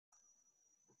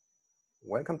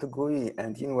Welcome to GUI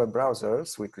and in web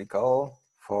browsers weekly call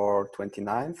for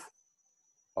 29th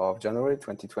of January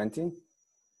 2020.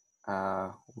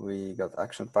 We got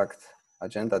action-packed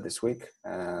agenda this week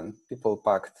and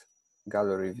people-packed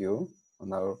gallery view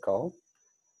on our call.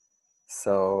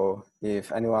 So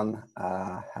if anyone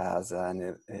has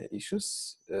any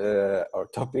issues or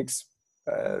topics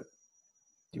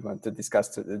you want to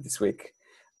discuss this week,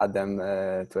 add them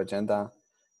to agenda.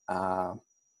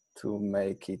 To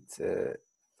make it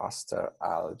faster,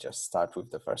 I'll just start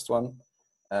with the first one,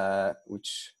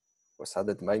 which was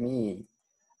added by me.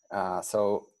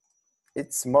 So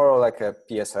it's more like a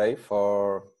PSA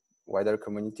for wider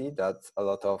community that a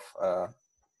lot of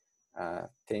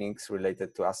things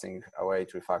related to async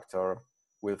await refactor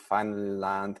will finally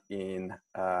land in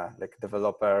like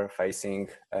developer-facing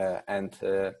and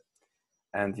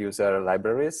user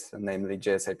libraries, namely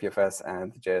JS IPFS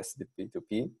and JS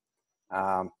P2P.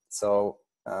 So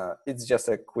it's just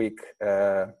a quick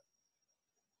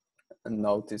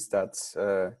notice that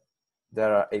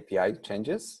there are API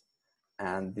changes,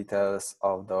 and details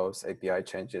of those API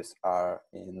changes are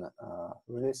in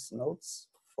release notes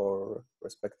for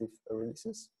respective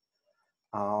releases.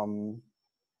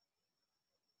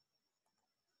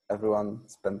 Everyone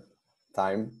spent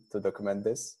time to document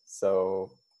this,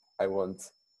 so I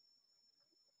won't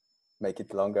make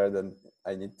it longer than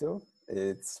I need to.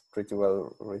 It's pretty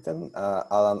well written.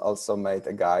 Alan also made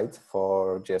a guide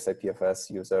for JS IPFS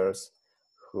users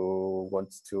who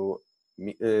want to,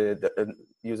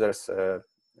 user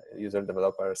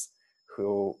developers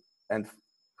who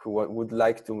would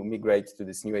like to migrate to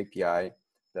this new API.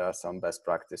 There are some best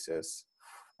practices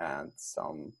and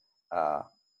some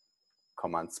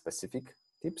command-specific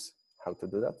tips how to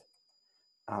do that.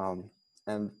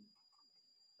 And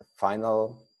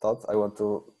final thought I want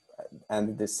to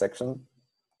end this section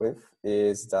with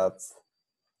is that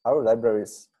our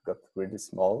libraries got really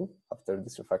small after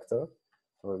this refactor.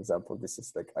 For example, this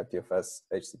is like IPFS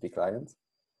HTTP client,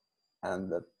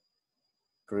 and the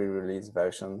pre-release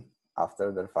version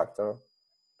after the refactor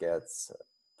gets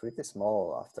pretty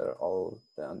small after all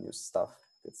the unused stuff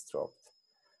gets dropped.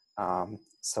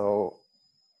 So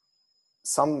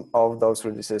some of those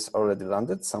releases already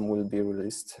landed, some will be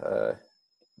released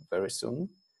very soon.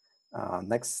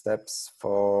 Next steps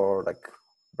for like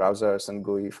browsers and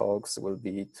GUI folks will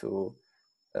be to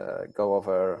go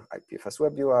over IPFS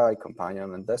web UI,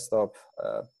 companion, and desktop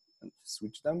and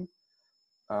switch them.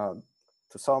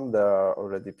 To some, there are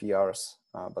already PRs,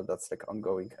 but that's like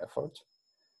ongoing effort.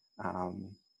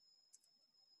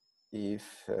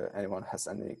 If anyone has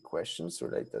any questions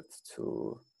related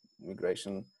to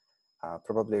migration,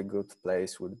 probably a good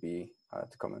place would be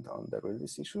to comment on the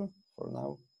release issue for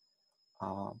now.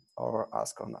 Or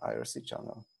ask on IRC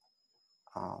channel.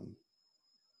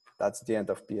 That's the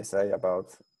end of PSA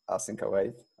about async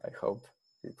await. I hope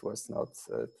it was not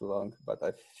too long, but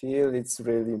I feel it's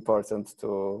really important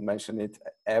to mention it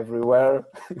everywhere.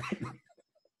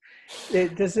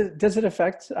 Does it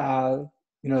affect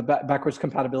backwards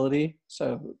compatibility?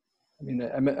 So I mean,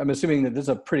 I'm assuming that this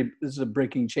is a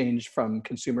breaking change from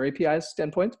consumer APIs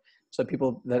standpoint. So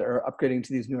people that are upgrading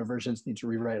to these newer versions need to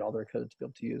rewrite all their code to be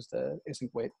able to use the async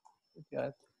wait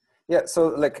API. Yeah, so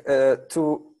like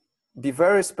to be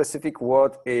very specific,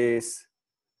 what is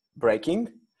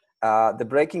breaking? The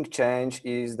breaking change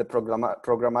is the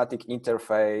programmatic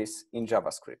interface in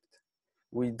JavaScript.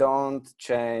 We don't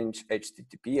change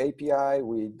HTTP API.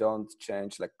 We don't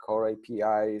change like core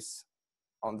APIs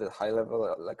on the high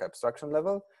level, like abstraction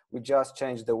level. We just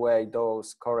change the way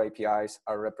those core APIs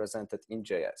are represented in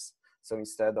JS. So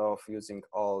instead of using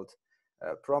old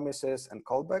promises and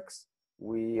callbacks,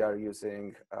 we are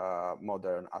using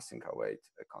modern async await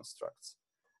constructs.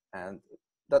 And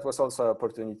that was also an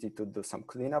opportunity to do some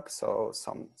cleanup, so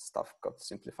some stuff got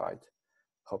simplified.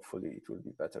 Hopefully it will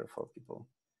be better for people,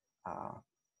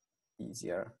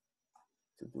 easier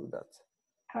to do that.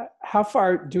 How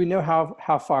far, do we know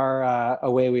how far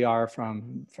away we are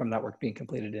from that work being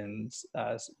completed in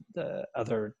the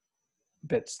other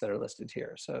bits that are listed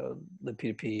here? So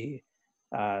libp2p,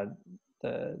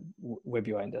 the web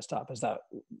UI and desktop, is that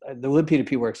the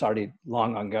libp2p work's already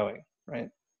long ongoing,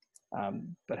 right?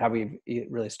 But have we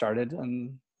really started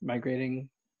on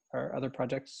migrating our other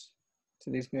projects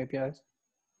to these new APIs,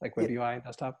 like web UI and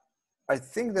desktop? I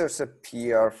think there's a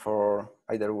PR for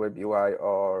either web UI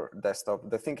or desktop.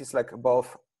 The thing is like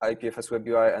both IPFS web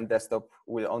UI and desktop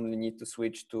will only need to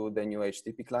switch to the new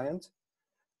HTTP client.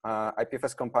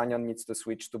 IPFS companion needs to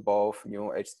switch to both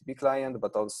new HTTP client,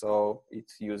 but also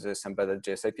it uses embedded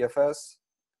JS IPFS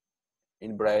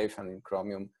in Brave and in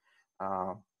Chromium.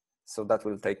 So that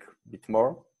will take a bit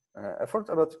more effort,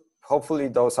 but hopefully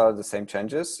those are the same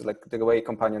changes. Like the way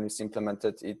Companion is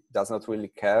implemented, it does not really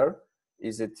care.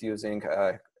 Is it using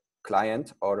a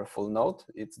client or a full node?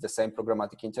 It's the same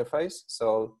programmatic interface.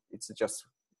 So it's just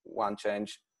one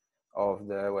change of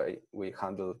the way we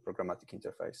handle programmatic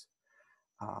interface.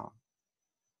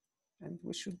 And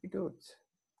we should be good.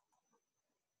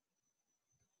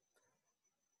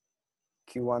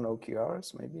 Q1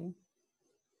 OKRs, maybe?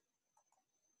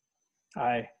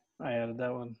 I added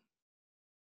that one.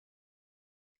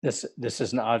 This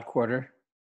is an odd quarter.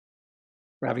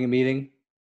 We're having a meeting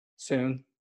soon,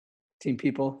 team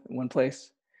people in one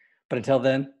place. But until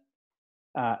then,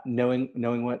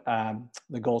 knowing what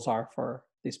the goals are for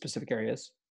these specific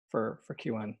areas for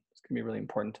Q1 is going to be really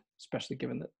important, especially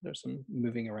given that there's some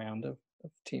moving around of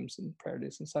teams and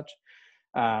priorities and such.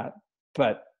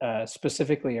 But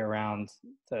specifically around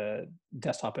the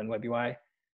desktop and web UI,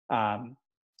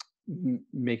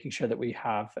 making sure that we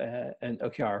have an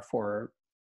OKR for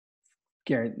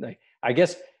guarantee, I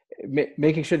guess,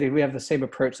 making sure that we have the same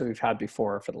approach that we've had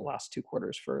before for the last 2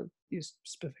 quarters for these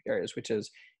specific areas, which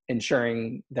is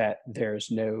ensuring that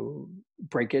there's no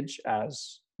breakage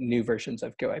as new versions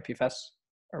of Go IPFS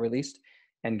are released.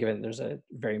 And given there's a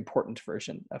very important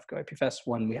version of Go IPFS,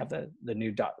 one, we have the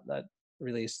new dot that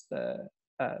released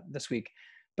this week,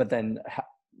 but then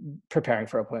preparing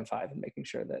for 0.5 and making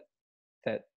sure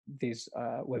that these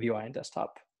web UI and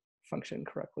desktop function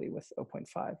correctly with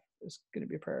 0.5 is going to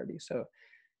be a priority. So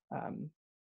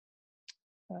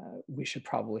we should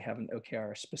probably have an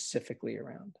OKR specifically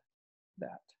around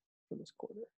that for this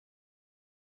quarter.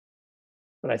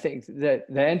 But I think that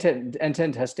the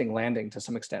end-to-end testing landing to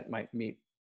some extent might meet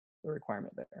the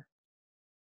requirement there.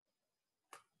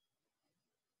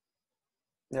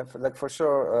 Yeah, for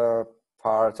sure,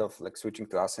 part of like switching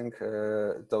to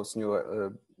async, those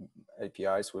new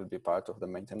APIs will be part of the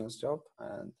maintenance job,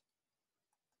 and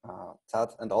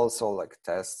that, and also like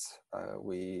tests.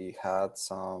 We had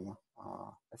some,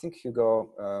 I think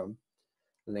Hugo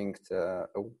linked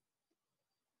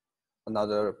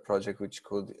another project which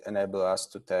could enable us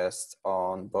to test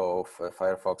on both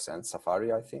Firefox and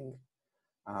Safari, I think.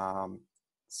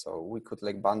 So we could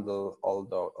like bundle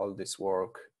all this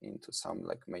work into some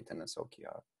like maintenance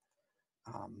OKR.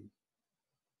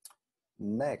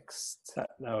 Next.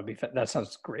 That would be, that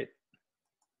sounds great.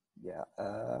 Yeah.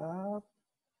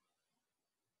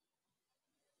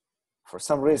 For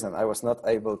some reason, I was not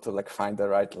able to like find the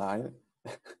right line.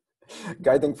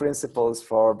 Guiding principles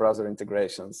for browser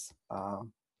integrations.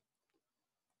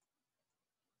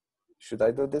 Should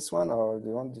I do this one, or do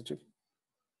you want? Did you?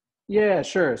 Yeah,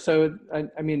 sure. So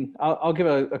I mean, I'll give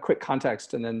a quick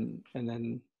context, and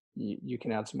then you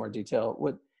can add some more detail.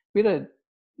 What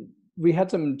we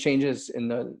had some changes in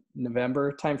the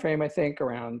November timeframe, I think,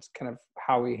 around kind of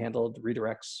how we handled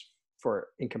redirects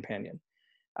in Companion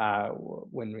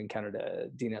when we encountered a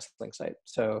DNS link site.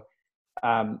 So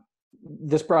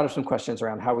this brought up some questions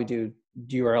around how we do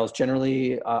URLs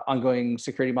generally, ongoing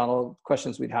security model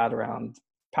questions we'd had around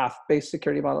path-based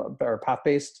security model or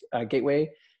path-based gateway,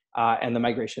 and the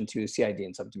migration to CID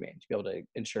and subdomain to be able to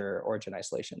ensure origin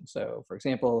isolation. So for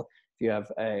example, if you have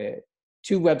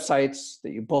two websites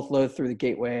that you both load through the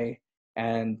gateway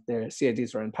and their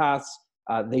CIDs are in paths,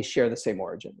 they share the same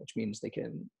origin, which means they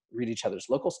can read each other's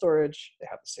local storage, they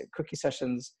have the same cookie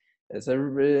sessions.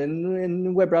 In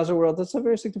the web browser world, that's a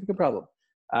very significant problem.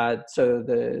 So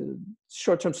the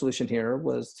short-term solution here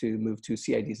was to move to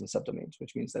CIDs and subdomains,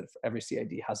 which means that every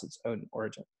CID has its own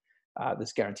origin.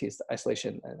 This guarantees the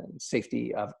isolation and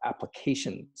safety of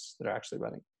applications that are actually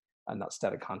running, not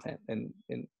static content in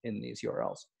these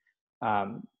URLs.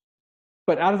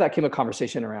 But out of that came a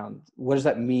conversation around what does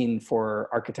that mean for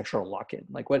architectural lock-in?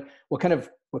 Like what kind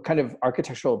of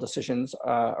architectural decisions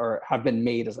or have been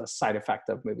made as a side effect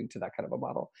of moving to that kind of a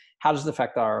model? How does it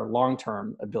affect our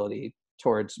long-term ability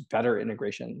towards better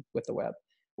integration with the web?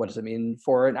 What does it mean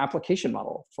for an application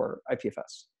model for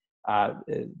IPFS?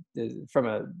 From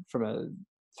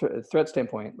a threat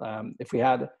standpoint, if we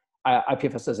had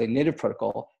IPFS as a native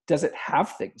protocol, does it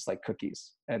have things like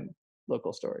cookies and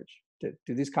local storage?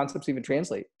 Do these concepts even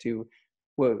translate to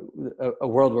a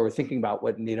world where we're thinking about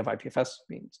what native IPFS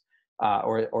means?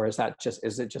 Or is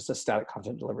it just a static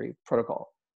content delivery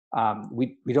protocol?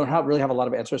 We don't really have a lot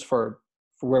of answers for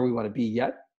where we want to be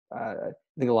yet. I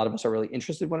think a lot of us are really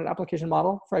interested in what an application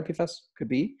model for IPFS could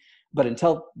be. But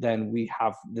until then, we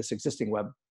have this existing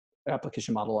web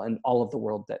application model and all of the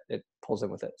world that it pulls in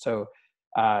with it. So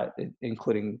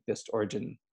including this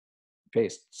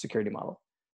origin-based security model.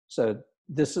 So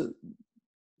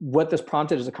what this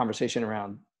prompted is a conversation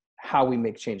around how we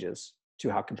make changes to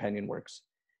how Companion works,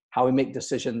 how we make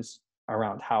decisions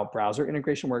around how browser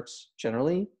integration works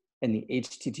generally and the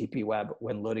HTTP web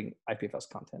when loading IPFS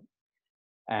content.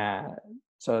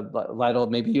 So Lytle,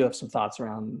 maybe you have some thoughts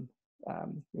around,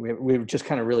 we've just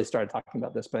kind of really started talking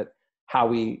about this, but how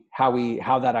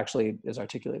that actually is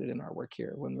articulated in our work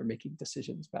here when we're making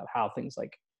decisions about how things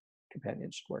like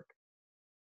companions should work.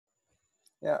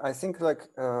 Yeah, I think like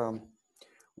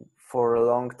for a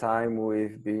long time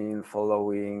we've been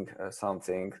following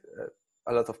something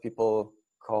a lot of people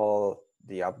call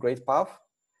the upgrade path,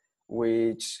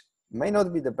 which may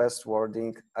not be the best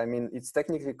wording. I mean, it's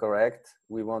technically correct.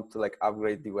 We want to like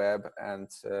upgrade the web and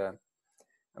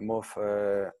move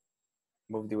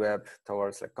the web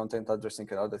towards like content addressing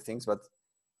and other things, but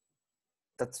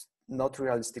that's not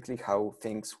realistically how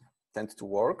things tend to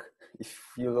work. If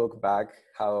you look back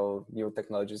how new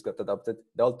technologies got adopted,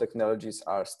 the old technologies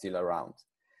are still around.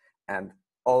 And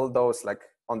all those like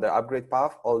on the upgrade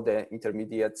path, all the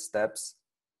intermediate steps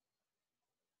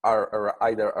are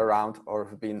either around or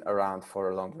have been around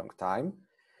for a long, long time.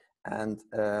 And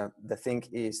the thing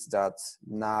is that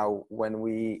now when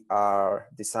we are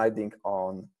deciding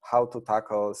on how to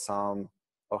tackle some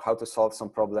or how to solve some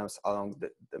problems along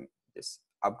this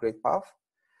upgrade path,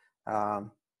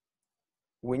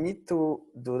 we need to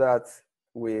do that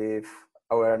with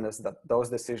awareness that those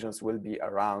decisions will be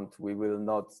around. We will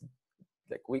not,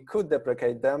 like we could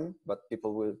deprecate them, but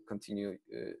people will continue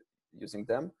using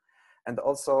them. And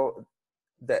also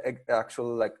the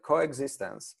actual like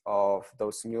coexistence of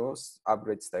those new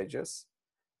upgrade stages.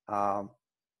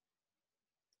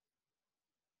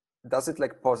 Does it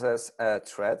like poses a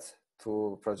threat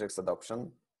to project's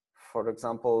adoption? For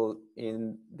example,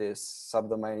 in this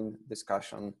subdomain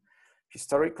discussion,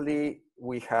 historically,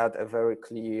 we had a very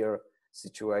clear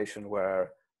situation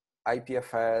where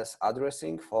IPFS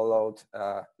addressing followed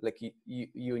like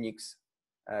Unix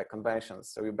conventions.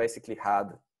 So we basically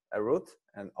had a root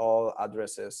and all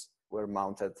addresses were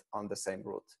mounted on the same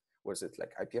root. Was it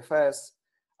like IPFS,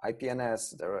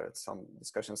 IPNS? There were some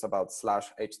discussions about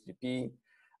 /HTTP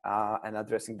and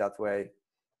addressing that way.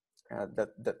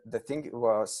 The thing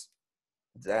was,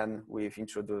 then we've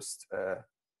introduced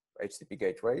HTTP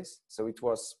gateways. So it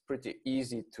was pretty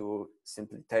easy to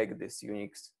simply take this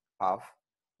Unix path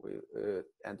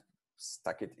and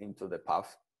stack it into the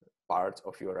path part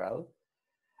of URL.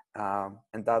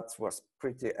 And that was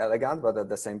pretty elegant, but at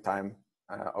the same time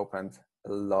opened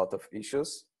a lot of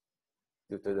issues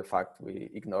due to the fact we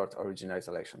ignored origin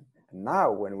isolation. And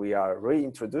now when we are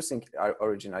reintroducing our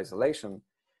origin isolation,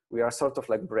 we are sort of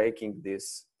like breaking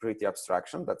this pretty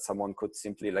abstraction that someone could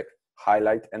simply like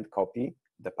highlight and copy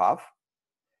the path,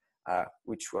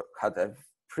 which had a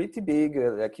pretty big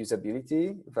like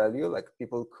usability value. Like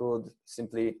people could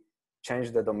simply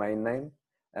change the domain name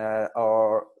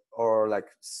or like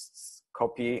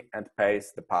copy and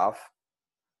paste the path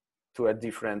to a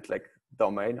different like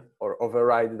domain, or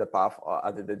override the path or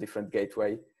add a different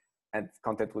gateway, and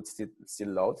content would still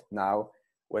load. Now,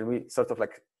 when we sort of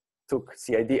like took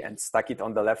CID and stuck it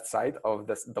on the left side of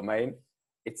this domain,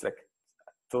 it's like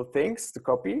two things to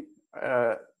copy.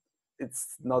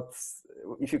 It's not,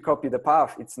 if you copy the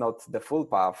path, it's not the full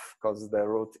path because the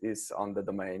root is on the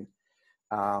domain.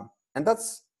 And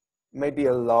that's maybe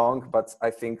a long, but I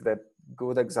think that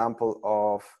good example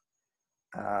of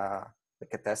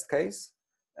like a test case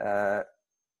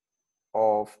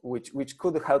of which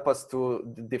could help us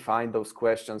to define those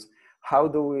questions. How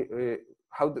do we,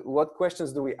 what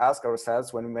questions do we ask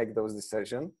ourselves when we make those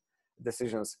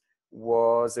decisions?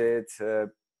 Was it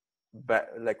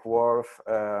like worth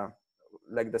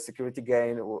like the security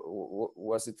gain?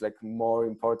 Was it like more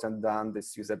important than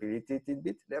this usability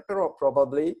tidbit?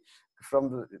 Probably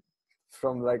from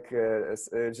like a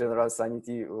general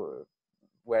sanity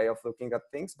way of looking at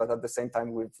things, but at the same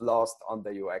time we've lost on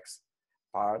the UX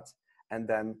part. And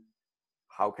then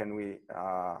how can we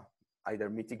either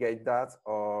mitigate that,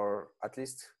 or at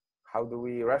least how do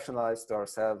we rationalize to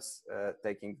ourselves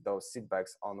taking those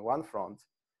setbacks on one front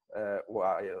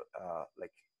while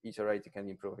like iterating and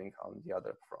improving on the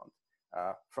other front.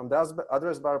 From the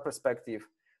address bar perspective,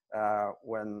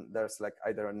 when there's like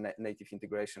either a native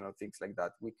integration or things like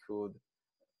that, we could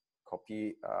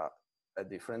copy a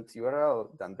different URL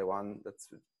than the one that's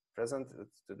present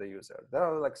to the user. There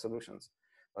are like solutions,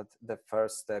 but the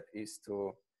first step is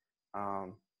to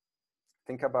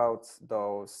think about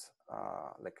those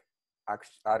like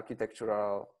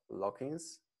architectural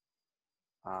lock-ins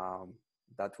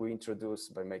that we introduce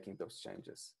by making those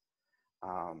changes.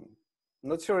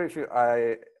 Not sure if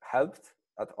I helped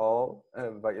at all,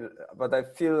 but I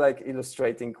feel like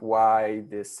illustrating why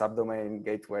this subdomain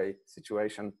gateway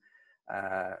situation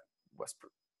was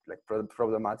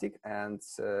problematic, and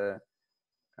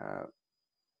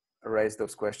raise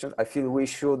those questions. I feel we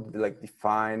should like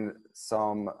define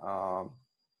some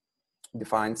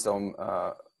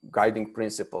guiding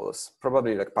principles,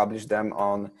 probably like publish them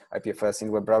on IPFS in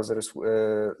web browsers,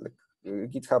 like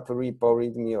GitHub repo,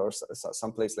 README, or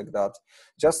someplace like that,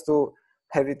 just to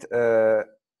have it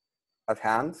at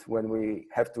hand when we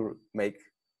have to make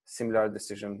similar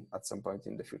decision at some point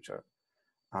in the future.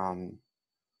 I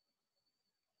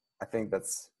think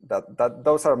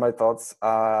those are my thoughts.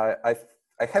 I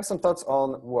have some thoughts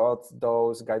on what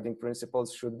those guiding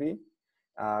principles should be.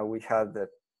 We had the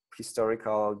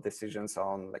historical decisions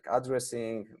on like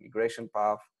addressing, migration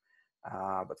path,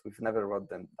 but we've never wrote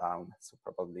them down. So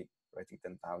probably writing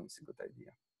them down is a good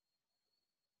idea.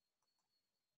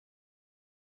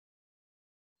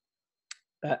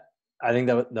 I think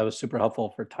that was super helpful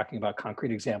for talking about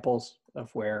concrete examples of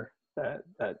where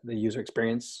that the user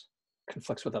experience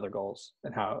conflicts with other goals,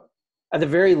 and how, at the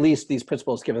very least, these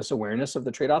principles give us awareness of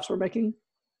the trade-offs we're making,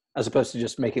 as opposed to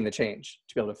just making the change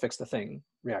to be able to fix the thing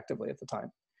reactively at the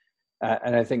time.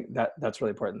 And I think that's really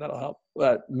important. That'll help.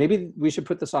 Maybe we should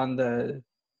put this on the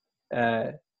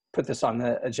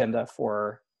agenda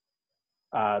for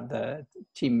the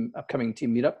upcoming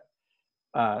team meetup.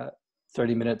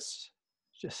 30 minutes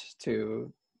just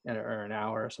to, or an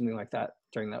hour or something like that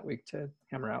during that week, to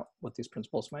hammer out what these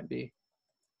principles might be.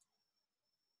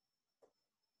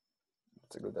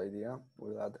 That's a good idea.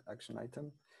 We'll add action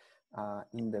item.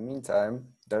 In the meantime,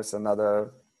 there's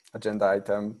another agenda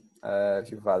item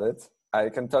you've added. I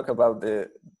can talk about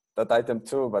that item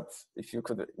too, but if you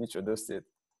could introduce it,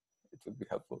 it would be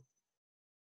helpful.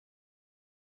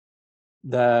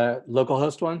 The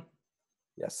localhost one?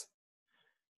 Yes.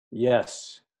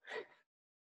 Yes.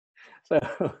 So,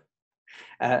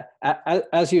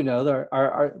 as you know, there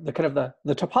are the kind of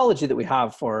the topology that we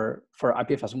have for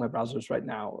IPFS and web browsers right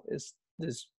now is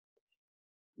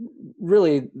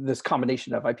really this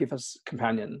combination of IPFS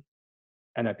companion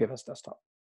and IPFS desktop.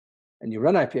 And you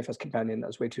run IPFS companion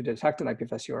as a way to detect an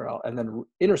IPFS URL and then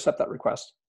intercept that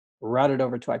request, route it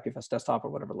over to IPFS desktop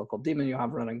or whatever local daemon you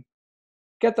have running,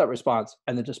 get that response,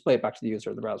 and then display it back to the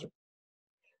user in the browser.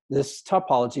 This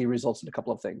topology results in a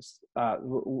couple of things.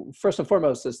 First and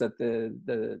foremost is that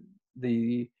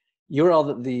the URL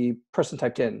that the person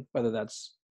typed in, whether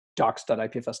that's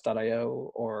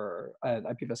docs.ipfs.io or an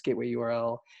IPFS gateway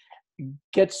URL,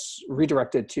 gets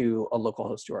redirected to a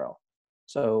localhost URL.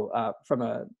 So from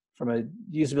a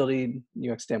usability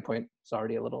UX standpoint, it's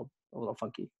already a little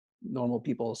funky. Normal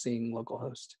people seeing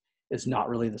localhost is not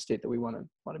really the state that we want to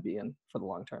be in for the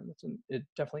long term. It's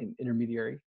definitely an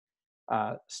intermediary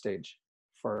stage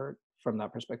from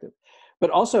that perspective. But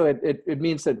also it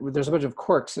means that there's a bunch of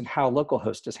quirks in how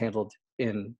localhost is handled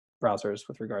in browsers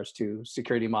with regards to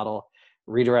security model,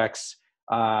 redirects,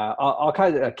 all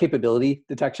kinds of capability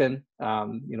detection,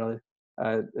 that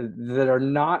are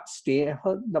not standard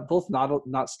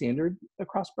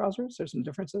across browsers. There's some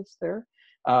differences there,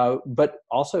 but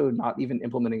also not even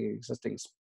implementing existing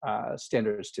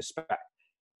standards to spec.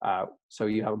 So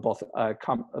you have both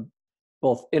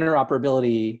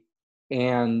interoperability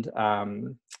and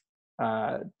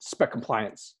spec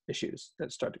compliance issues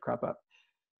that start to crop up.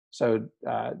 So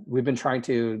we've been trying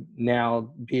to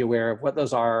now be aware of what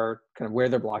those are, kind of where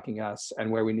they're blocking us,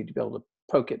 and where we need to be able to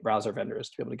poke at browser vendors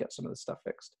to be able to get some of this stuff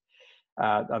fixed.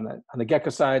 On the Gecko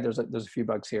side, there's a few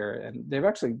bugs here, and they've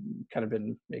actually kind of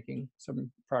been making some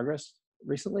progress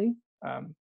recently.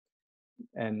 And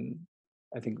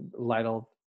I think Lytle,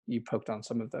 you poked on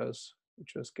some of those,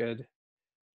 which was good.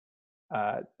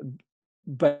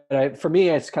 But for me,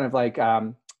 it's kind of like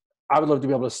I would love to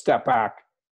be able to step back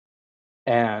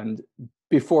and,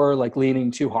 before like leaning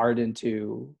too hard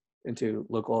into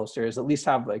localhost areas, at least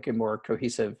have like a more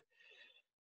cohesive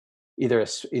either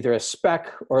a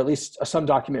spec or at least some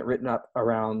document written up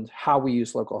around how we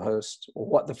use localhost, or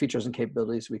what the features and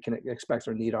capabilities we can expect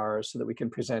or need are, so that we can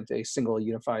present a single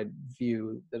unified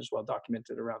view that is well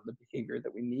documented around the behavior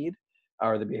that we need,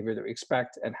 or the behavior that we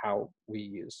expect, and how we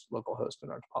use localhost in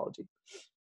our topology.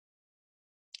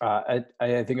 I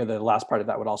think the last part of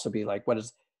that would also be like, what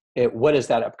does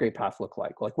that upgrade path look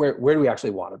like? Like where do we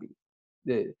actually want to be?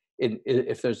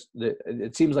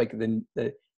 It seems like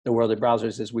the world of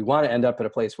browsers is we want to end up at a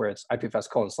place where it's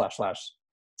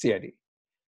IPFS://CID,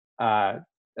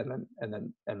 and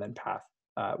then path.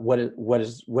 What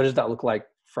does that look like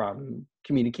from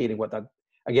communicating what that?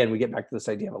 Again, we get back to this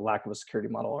idea of a lack of a security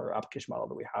model or application model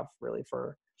that we have really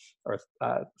for, or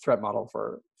threat model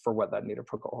for what that native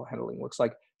protocol handling looks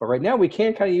like. But right now we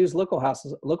can kind of use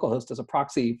localhost as a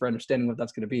proxy for understanding what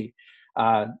that's going to be,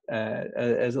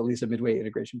 as at least a midway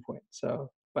integration point. So,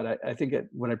 but I think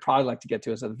what I'd probably like to get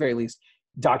to is, at the very least,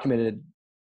 documented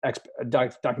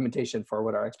documentation for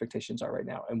what our expectations are right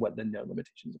now and what the known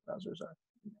limitations of browsers are.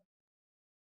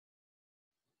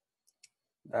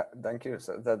 Thank you.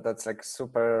 So that's like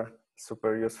super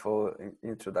useful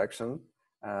introduction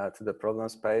to the problem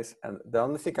space. And the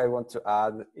only thing I want to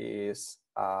add is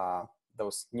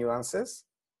those nuances,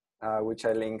 which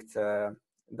I linked.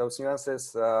 Those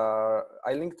nuances,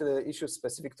 I linked the issues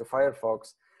specific to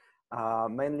Firefox,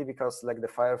 mainly because like the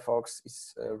Firefox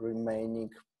is a remaining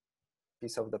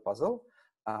piece of the puzzle.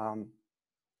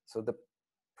 So the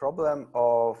problem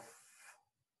of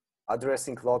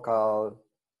addressing local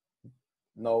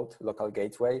node, local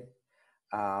gateway.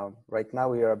 Right now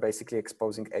we are basically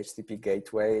exposing HTTP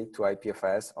gateway to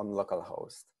IPFS on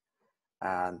localhost.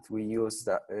 And we use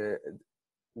that,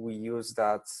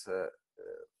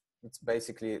 it's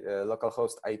basically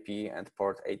localhost IP and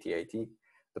port 8080.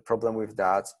 The problem with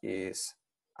that is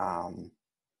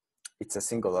it's a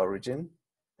single origin.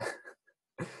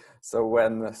 So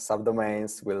when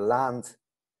subdomains will land,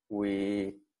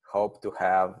 we hope to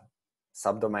have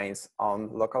subdomains on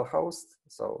localhost.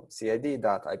 So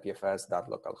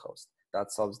cid.ipfs.localhost.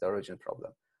 That solves the origin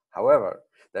problem. However,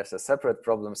 there's a separate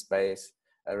problem space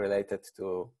related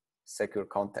to secure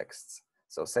contexts.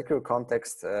 So secure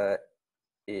context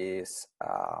is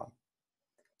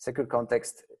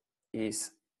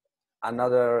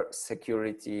another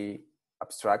security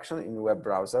abstraction in web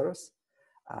browsers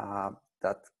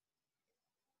that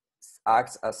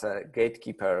acts as a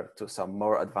gatekeeper to some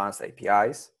more advanced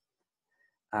APIs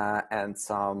and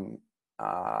some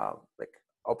like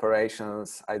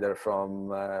operations either from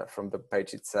the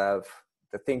page itself,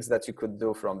 the things that you could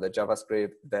do from the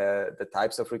JavaScript, the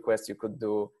types of requests you could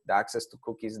do, the access to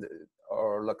cookies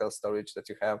or local storage that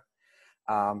you have.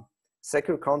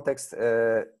 Secure context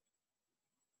in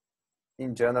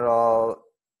general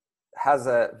has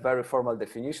a very formal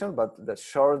definition, but the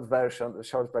short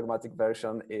pragmatic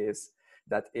version is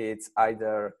that it's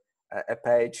either a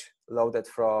page loaded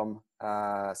from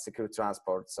secure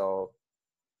transport, so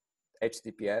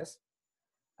HTTPS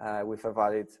with a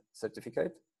valid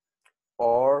certificate,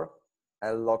 or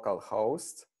a local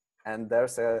host, and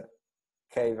there's a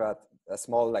caveat, a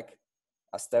small like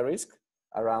asterisk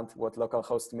around what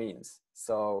localhost means.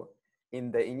 So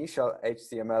in the initial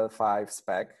HTML5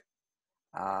 spec,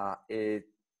 it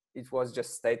was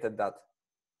just stated that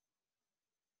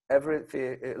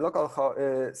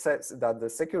localhost says that the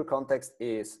secure context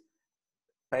is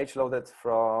page loaded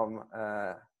from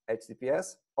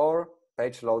HTTPS or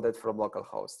page loaded from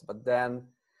localhost. But then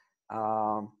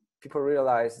people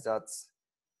realized that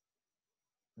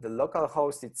the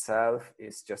localhost itself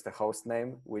is just a host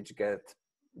name which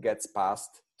gets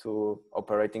passed to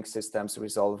operating system's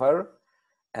resolver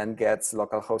and gets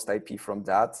localhost IP from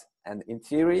that. And in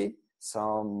theory,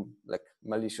 some like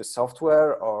malicious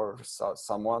software or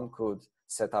someone could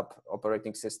set up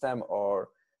operating system or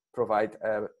provide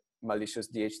a malicious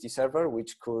DHT server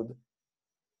which could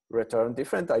return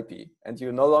different IP. And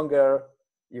you no longer,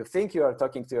 you think you are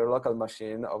talking to your local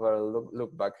machine over a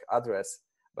loopback address,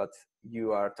 but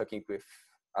you are talking with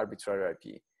arbitrary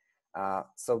IP.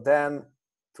 So then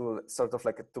to sort of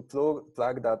like to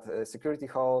plug that security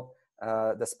hole,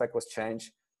 the spec was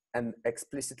changed and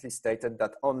explicitly stated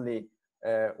that only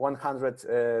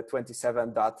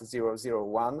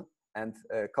 127.001 and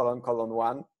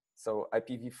 ::1, so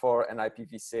IPv4 and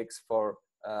IPv6 for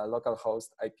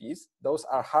localhost IPs, those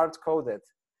are hard-coded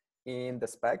in the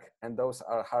spec, and those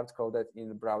are hard-coded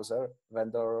in browser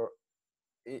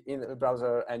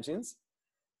engines.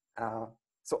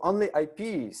 So only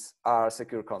IPs are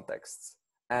secure contexts,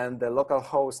 and the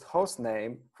localhost host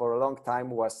name for a long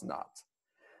time was not.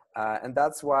 And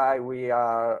that's why we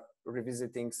are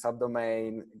revisiting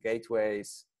subdomain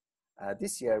gateways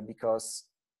this year, because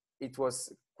it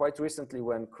was quite recently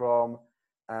when Chrome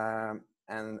and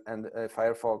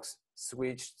Firefox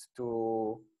switched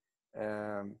to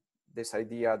this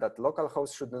idea that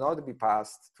localhost should not be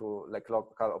passed to like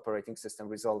local operating system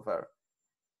resolver.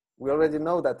 We already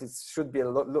know that it should be a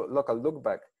local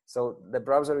lookback. So the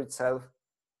browser itself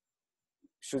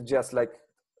should just like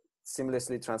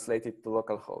seamlessly translate it to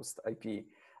localhost IP.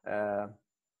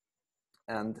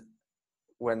 And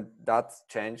when that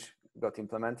change got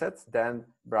implemented, then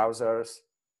browsers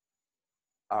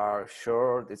are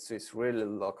sure this is really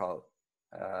local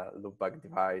loopback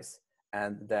device,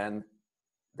 and then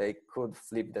they could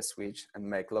flip the switch and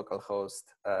make localhost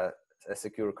a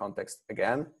secure context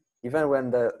again, even when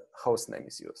the host name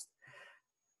is used.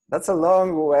 That's a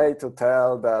long way to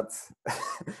tell that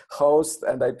host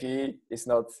and IP is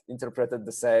not interpreted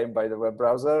the same by the web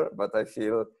browser, but I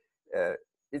feel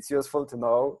it's useful to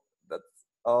know that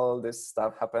all this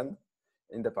stuff happened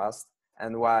in the past,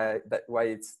 and why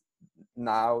it's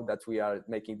now that we are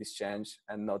making this change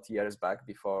and not years back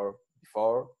before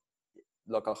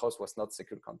localhost was not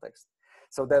secure context.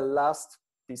 So the last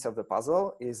piece of the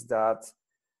puzzle is that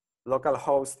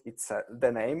localhost,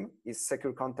 the name is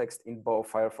secure context in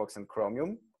both Firefox and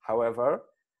Chromium. However,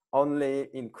 only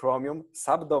in Chromium,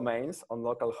 subdomains on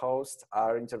localhost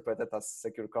are interpreted as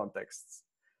secure contexts.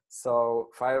 So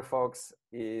Firefox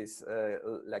is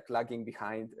like lagging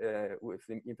behind with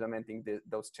implementing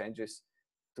those changes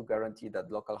to guarantee that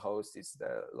localhost is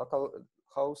the local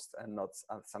host and not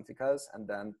something else, and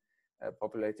then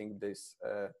populating this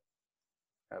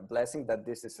blessing that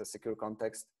this is a secure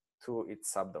context to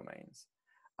its subdomains.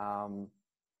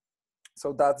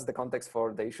 So that's the context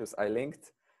for the issues I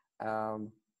linked.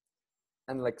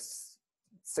 And like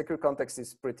secure context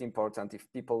is pretty important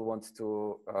if people want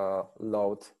to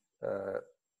load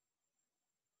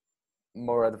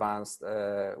more advanced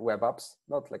web apps,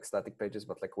 not like static pages,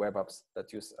 but like web apps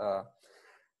that use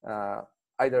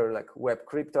either like web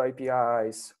crypto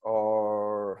APIs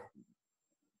or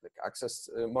like access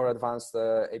more advanced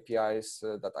APIs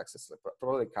that access like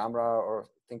probably camera or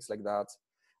things like that.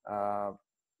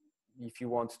 If you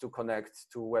want to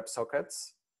connect to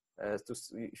WebSockets,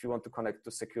 if you want to connect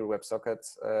to secure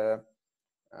WebSockets,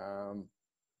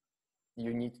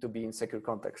 you need to be in secure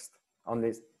context.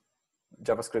 Only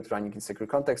JavaScript running in secure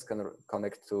context can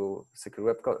connect to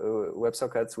secure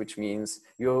WebSockets, which means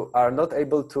you are not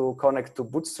able to connect to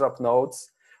bootstrap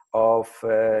nodes of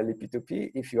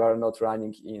libp2p if you are not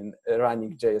running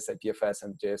JS IPFS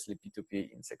and JS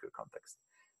libp2p in secure context.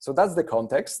 So that's the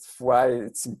context, why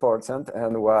it's important,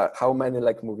 and how many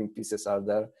like moving pieces are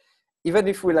there. Even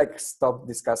if we like stop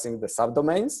discussing the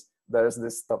subdomains, there's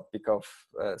this topic of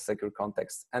secure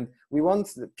context, and we want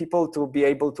people to be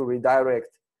able to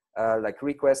redirect like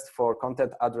requests for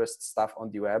content addressed stuff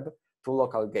on the web to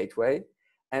local gateway,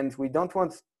 and we don't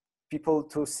want people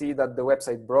to see that the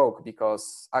website broke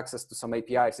because access to some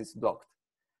APIs is blocked.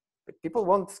 People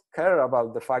won't care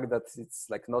about the fact that it's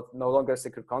like no longer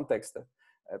secure context.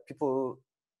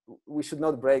 We should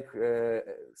not break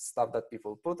stuff that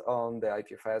people put on the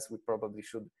IPFS. We probably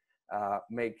should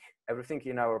make everything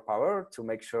in our power to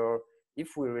make sure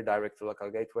if we redirect to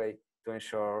local gateway to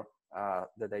ensure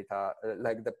the data,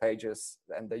 like the pages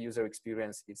and the user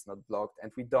experience is not blocked,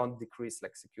 and we don't decrease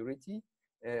like security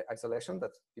isolation that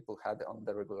people had on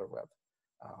the regular web.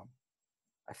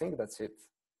 I think that's it.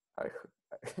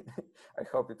 I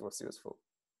hope it was useful.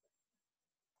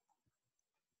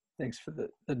 Thanks for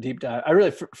the deep dive. I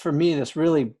really, for me, this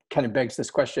really kind of begs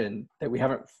this question that we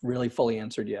haven't really fully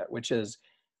answered yet, which is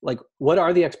like, what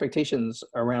are the expectations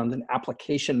around an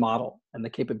application model and the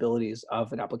capabilities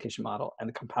of an application model and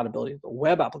the compatibility of the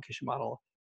web application model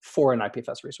for an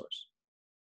IPFS resource?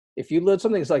 If you load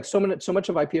something, it's like so much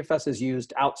of IPFS is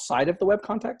used outside of the web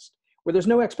context, where there's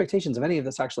no expectations of any of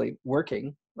this actually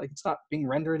working. Like it's not being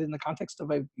rendered in the context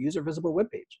of a user visible web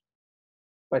page.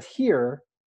 But here,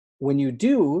 when you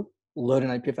do load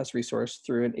an IPFS resource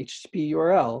through an HTTP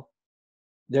URL,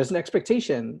 there's an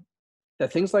expectation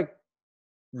that things like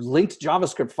linked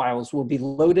JavaScript files will be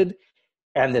loaded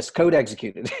and this code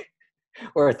executed.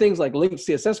 Or things like linked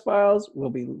CSS files will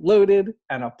be loaded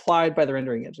and applied by the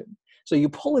rendering engine. So you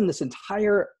pull in this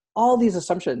all these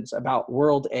assumptions about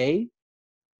world A,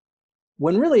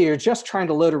 when really you're just trying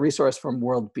to load a resource from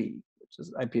world B, which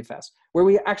is IPFS, where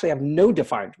we actually have no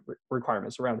defined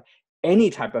requirements around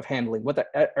any type of handling,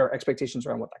 or expectations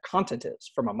around what the content is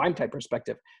from a MIME type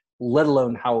perspective, let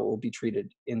alone how it will be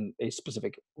treated in a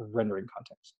specific rendering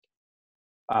context.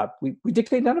 We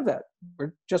dictate none of that.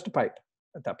 We're just a pipe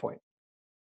at that point.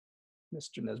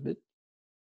 Mr. Nesbitt.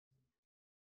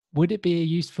 Would it be a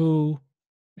useful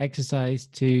exercise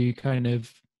to kind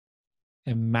of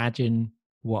imagine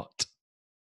what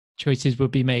choices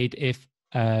would be made if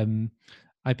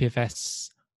IPFS,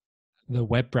 the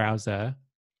web browser,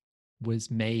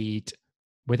 was made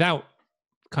without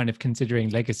kind of considering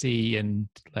legacy and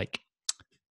like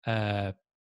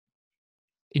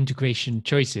integration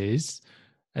choices,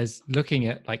 as looking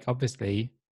at like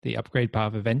obviously the upgrade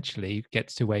path eventually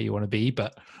gets to where you want to be,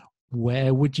 but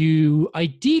where would you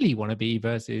ideally want to be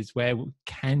versus where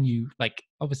can you, like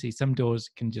obviously some doors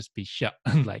can just be shut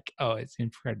and like, oh, it's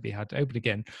incredibly hard to open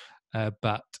again,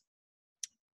 but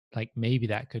like maybe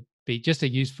that could be just a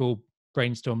useful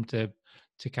brainstorm to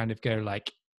kind of go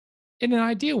like, in an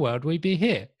ideal world we'd be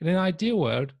here. In an ideal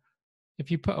world, if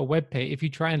you put a web page, if you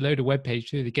try and load a web page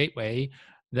through the gateway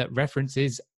that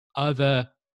references other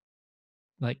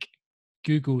like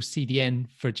Google CDN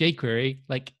for jQuery,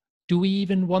 like do we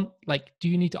even want, like, do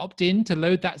you need to opt in to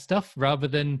load that stuff rather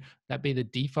than that be the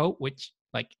default, which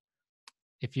like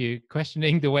if you're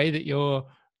questioning the way that you're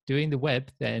doing the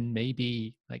web, then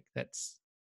maybe like that's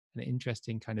an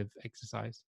interesting kind of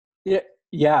exercise.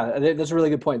 Yeah, that's a really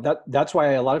good point. That's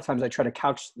why a lot of times I try to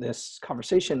couch this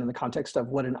conversation in the context of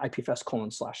what an IPFS :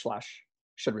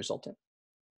 / should result in.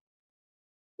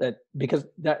 Because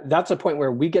that's a point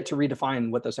where we get to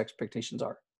redefine what those expectations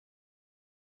are.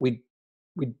 We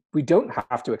don't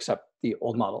have to accept the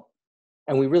old model,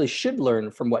 and we really should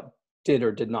learn from what did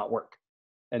or did not work,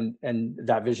 and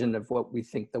that vision of what we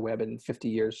think the web in 50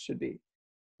 years should be,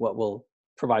 what will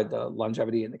provide the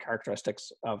longevity and the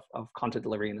characteristics of content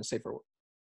delivery in a safer,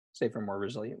 more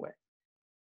resilient way.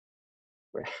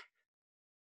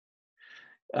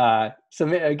 So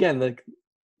again,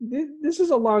 this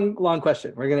is a long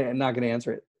question. We're not gonna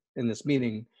answer it in this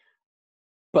meeting,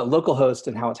 but localhost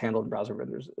and how it's handled in browser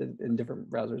vendors in different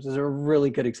browsers is a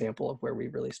really good example of where we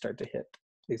really start to hit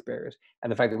these barriers,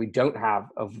 and the fact that we don't have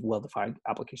a well-defined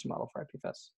application model for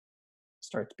IPFS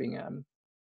starts being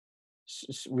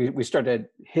we start to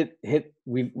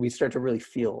we start to really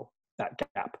feel that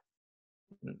gap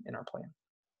in our plan.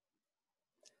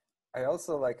 I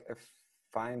also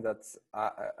find that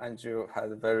Andrew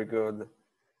had a very good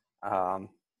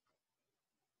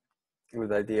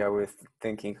good idea with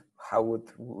thinking how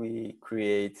would we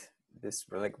create this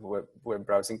web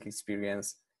browsing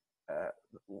experience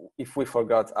if we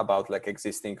forgot about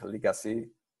existing legacy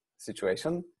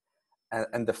situation,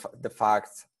 and the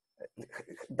fact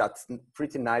that's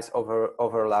pretty nice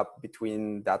overlap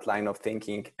between that line of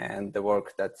thinking and the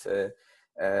work that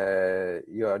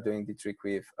you are doing, Dietrich,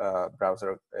 with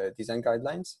browser design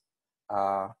guidelines,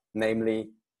 namely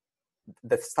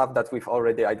the stuff that we've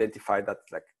already identified, that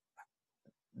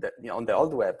on the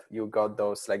old web you got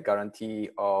those guarantee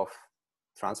of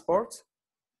transport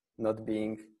not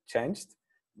being changed,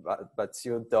 but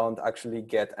you don't actually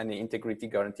get any integrity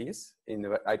guarantees. In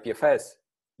IPFS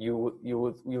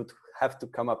you'd have to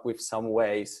come up with some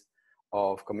ways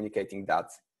of communicating that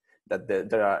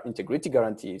there are integrity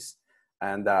guarantees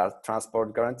and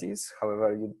transport guarantees.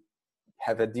 However, you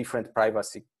have a different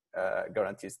privacy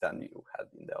guarantees than you had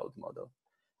in the old model.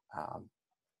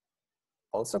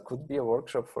 Also could be a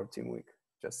workshop for Team Week,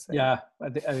 just saying. Yeah, I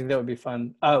think that would be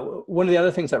fun. One of the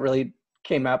other things that really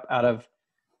came up out of,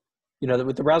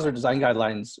 with the browser design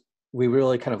guidelines, we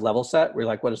really kind of level set. We're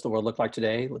like, what does the world look like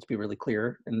today? Let's be really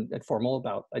clear and formal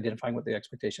about identifying what the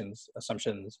expectations,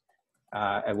 assumptions,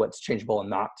 and what's changeable and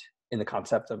not in the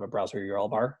concept of a browser URL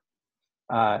bar.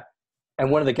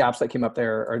 And one of the gaps that came up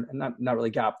there, or not really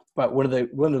gap, but one of the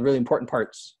really important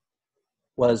parts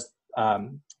was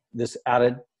this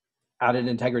added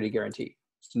integrity guarantee.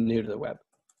 It's new to the web,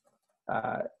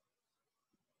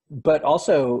 but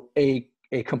also a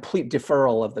complete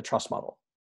deferral of the trust model.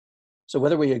 So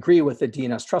whether we agree with the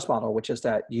DNS trust model, which is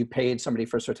that you paid somebody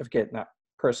for a certificate and that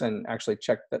person actually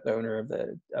checked that the owner of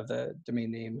the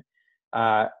domain name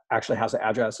actually has an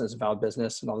address and is a valid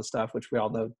business and all this stuff, which we all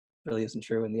know really isn't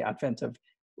true. And the advent of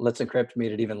Let's Encrypt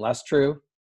made it even less true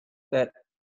that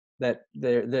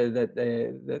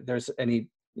there's any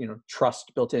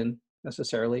trust built in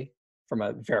necessarily from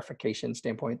a verification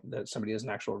standpoint that somebody is an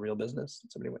actual real business.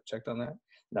 Somebody went and checked on that. And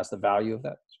that's the value of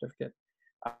that certificate.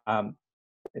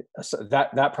 So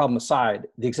that problem aside,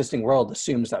 the existing world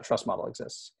assumes that trust model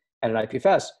exists. And in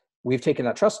IPFS, we've taken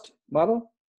that trust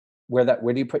model, where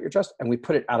do you put your trust? And we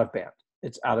put it out of band.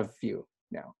 It's out of view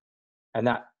now. And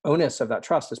that onus of that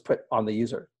trust is put on the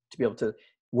user to be able to,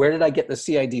 where did I get the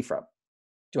CID from?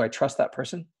 Do I trust that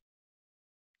person?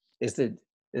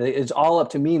 It's all up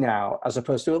to me now, as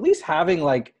opposed to at least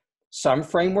having some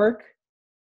framework,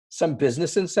 some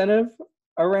business incentive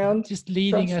around. Just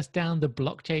leading trust. us down the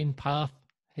blockchain path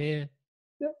here.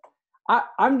 Yeah.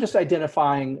 I'm just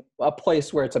identifying a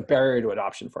place where it's a barrier to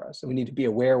adoption for us, and we need to be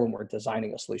aware when we're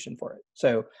designing a solution for it.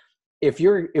 So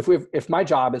if my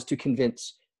job is to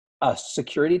convince a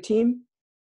security team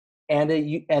and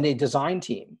a design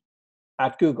team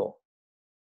at Google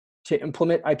to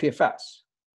implement IPFS,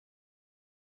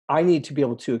 I need to be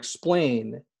able to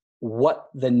explain what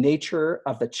the nature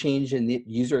of the change in the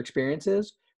user experience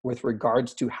is with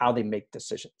regards to how they make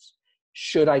decisions.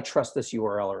 Should I trust this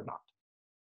URL or not?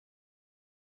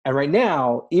 And right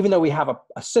now, even though we have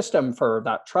a system for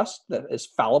that trust that is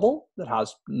fallible, that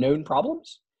has known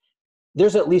problems,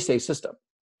 there's at least a system.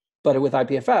 But with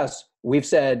IPFS, we've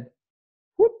said,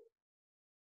 whoop,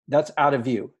 that's out of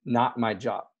view, not my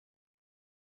job.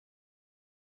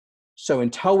 So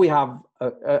until we have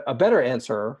a better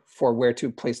answer for where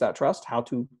to place that trust,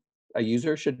 a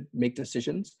user should make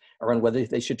decisions around whether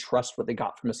they should trust what they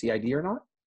got from a CID or not,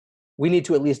 we need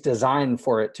to at least design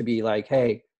for it to be like,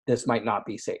 hey, this might not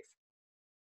be safe.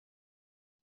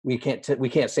 we can't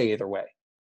say either way.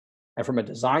 And from a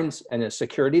design and a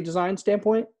security design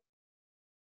standpoint,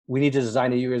 we need to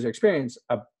design a user experience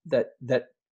that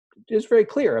is very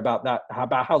clear about that,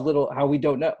 about how we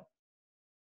don't know,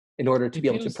 in order to be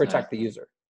able to protect the user.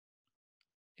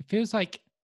 It feels like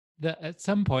that at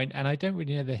some point, and I don't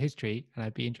really know the history, and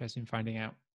I'd be interested in finding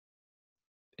out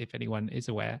if anyone is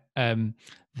aware,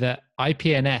 that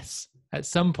IPNS at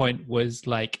some point was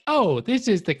like, oh, this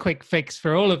is the quick fix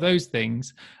for all of those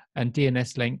things, and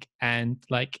DNS link, and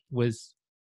like was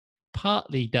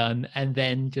partly done, and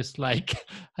then just like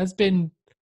has been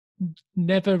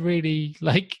never really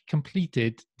like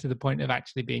completed to the point of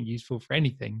actually being useful for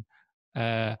anything.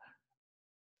 That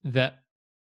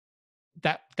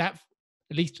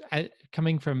at least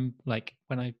coming from like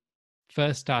when I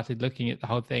first started looking at the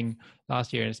whole thing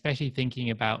last year, and especially thinking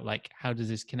about like how does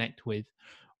this connect with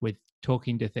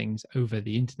talking to things over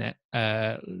the internet,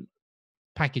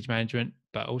 package management,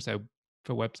 but also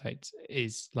for websites,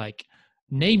 is like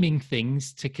naming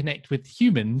things to connect with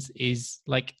humans is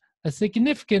like a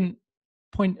significant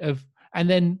point of, and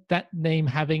then that name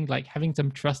having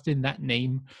some trust in that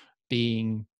name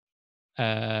being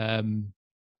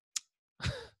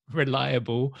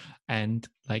reliable and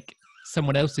like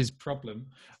someone else's problem,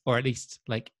 or at least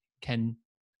like can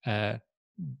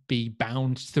be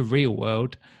bound to the real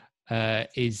world,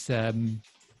 is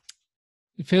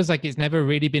it feels like it's never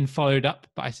really been followed up,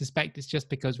 but I suspect it's just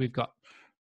because we've got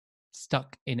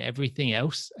stuck in everything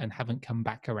else and haven't come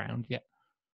back around yet.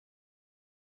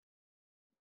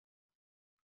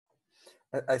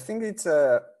 I think it's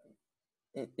a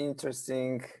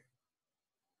interesting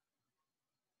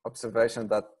observation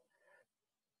that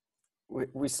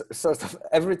we sort of,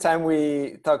 every time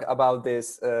we talk about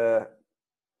this,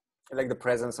 like the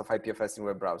presence of IPFS in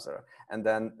web browser, and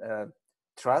then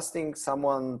trusting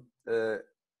someone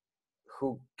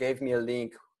who gave me a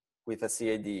link with a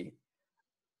CAD,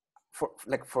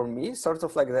 for me, sort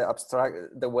of like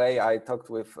the way I talked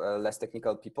with less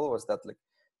technical people was that like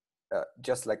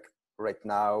just like right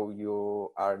now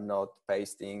you are not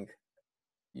pasting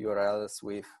URLs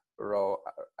with raw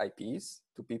IPs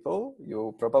to people,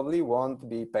 you probably won't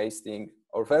be pasting,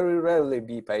 or very rarely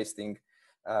be pasting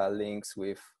links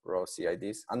with raw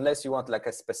CIDs, unless you want like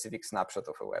a specific snapshot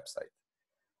of a website.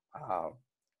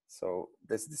 So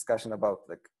this discussion about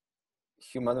like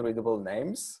human readable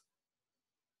names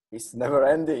is never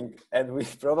ending, and we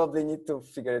probably need to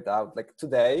figure it out. Like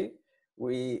today,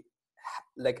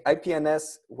 like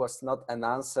IPNS was not an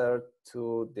answer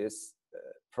to this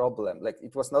problem. Like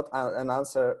it was not an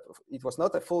answer, it was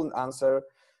not a full answer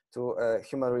to a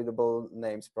human readable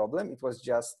names problem. It was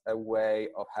just a way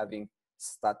of having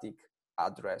static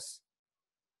address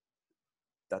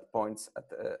that points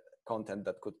at content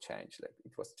that could change. Like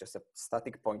it was just a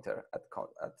static pointer at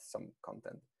some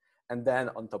content. And then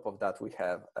on top of that, we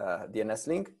have DNS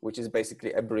link, which is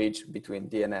basically a bridge between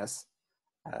DNS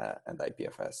and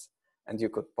IPFS. And you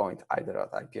could point either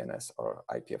at IPNS or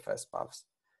IPFS paths.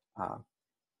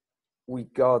 We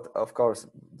got, of course,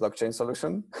 blockchain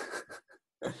solution,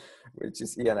 which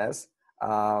is ENS.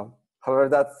 However,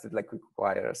 that like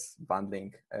requires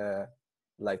bundling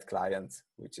light client,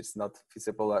 which is not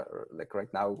feasible. Like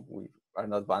right now, we are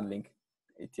not bundling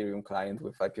Ethereum client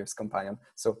with IPFS companion.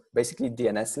 So basically,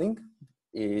 DNS link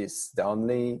is the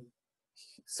only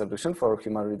solution for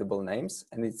human readable names,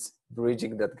 and it's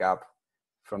bridging that gap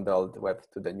from the old web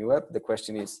to the new web. The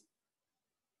question is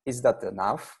that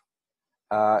enough?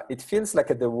 It feels like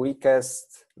the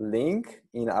weakest link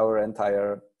in our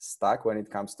entire stack when it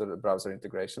comes to the browser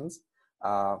integrations.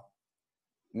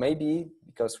 Maybe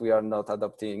because we are not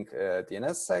adopting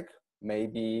DNSSEC,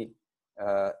 maybe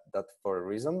that for a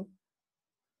reason.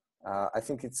 I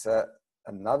think it's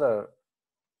another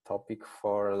topic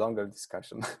for a longer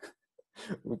discussion.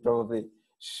 We probably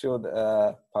should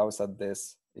pause at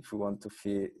this if we want to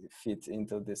fit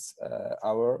into this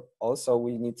hour. Also,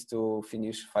 we need to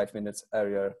finish 5 minutes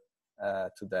earlier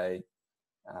today.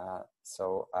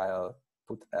 So I'll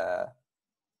put a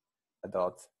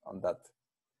dot on that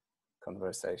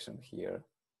conversation here,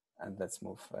 and let's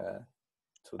move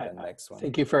to the next one.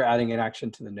 Thank you for adding an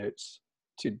action to the notes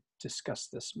to discuss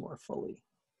this more fully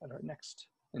at our next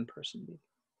in-person meeting.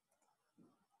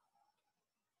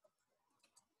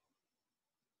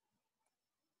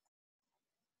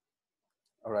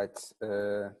 All right,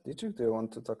 Dietrich, do you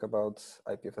want to talk about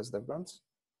IPFS dev grants?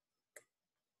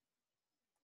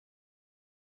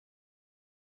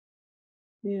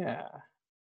 Yeah,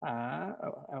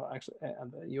 I'll actually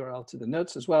add the URL to the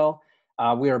notes as well.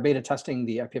 We are beta testing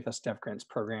the IPFS Dev Grants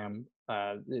program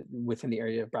within the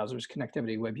area of browsers,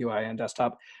 connectivity, web UI, and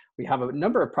desktop. We have a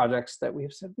number of projects that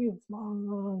we've said we've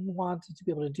long wanted to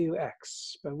be able to do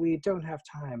X, but we don't have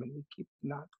time and we keep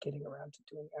not getting around to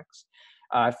doing X.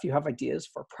 If you have ideas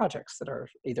for projects that are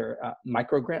either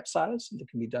micro grant size, that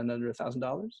can be done under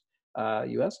 $1,000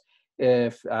 US,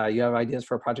 if you have ideas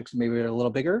for projects maybe a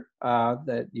little bigger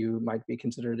that you might be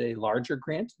considered a larger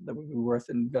grant that would be worth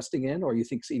investing in, or you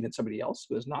think even somebody else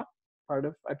who is not part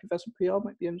of IPFS and PL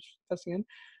might be investing in,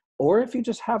 or if you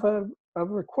just have a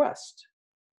request,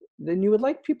 then you would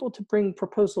like people to bring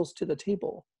proposals to the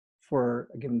table for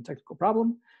a given technical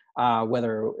problem,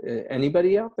 whether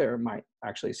anybody out there might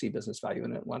actually see business value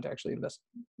in it, want to actually invest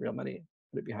real money,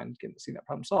 put it behind seeing that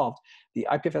problem solved. The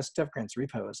IPFS Dev Grants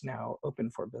repo is now open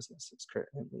for business. It's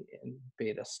currently in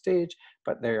beta stage,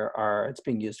 but it's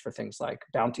being used for things like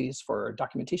bounties for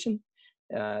documentation.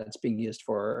 It's being used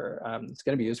for, it's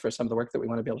going to be used for some of the work that we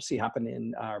want to be able to see happen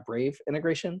in our Brave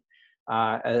integration,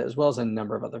 as well as a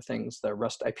number of other things. The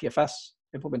Rust IPFS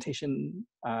implementation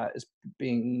is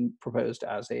being proposed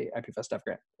as a IPFS Dev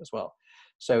Grant as well.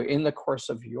 So in the course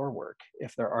of your work,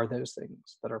 if there are those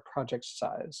things that are project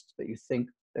sized that you think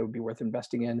that would be worth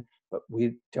investing in, but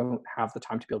we don't have the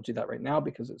time to be able to do that right now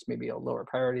because it's maybe a lower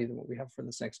priority than what we have for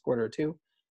this next quarter or two,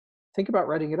 think about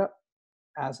writing it up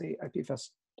as a IPFS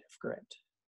Dev Grant,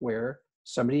 where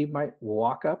somebody might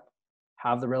walk up,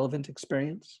 have the relevant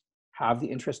experience, have the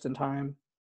interest in time,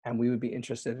 and we would be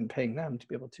interested in paying them to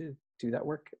be able to do that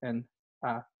work and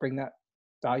bring that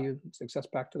value and success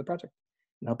back to the project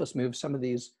and help us move some of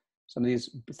these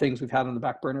things we've had on the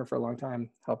back burner for a long time,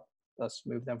 help us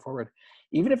move them forward.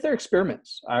 Even if they're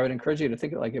experiments, I would encourage you to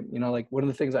think of like, like one of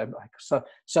the things I'm like, so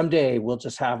someday we'll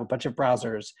just have a bunch of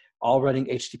browsers all running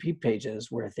HTTP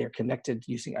pages where they're connected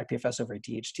using IPFS over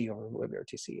DHT over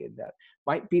WebRTC, and that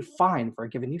might be fine for a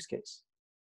given use case.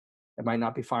 It might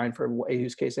not be fine for a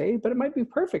use case A, but it might be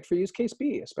perfect for use case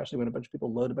B, especially when a bunch of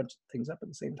people load a bunch of things up at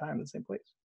the same time in the same place.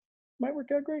 It might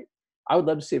work out great. I would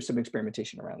love to see some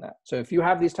experimentation around that. So if you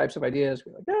have these types of ideas,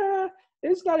 be like,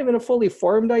 it's not even a fully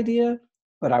formed idea,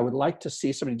 but I would like to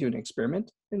see somebody do an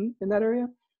experiment in that area.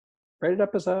 Write it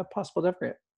up as a possible dev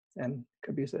grant, and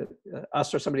could be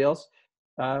us or somebody else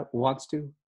wants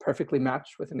to perfectly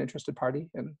match with an interested party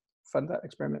and fund that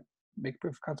experiment, make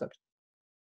proof of concept.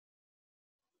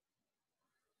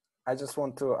 I just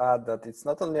want to add that it's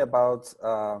not only about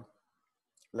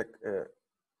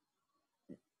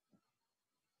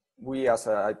we as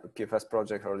a IPFS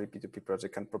project or the P2P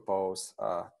project can propose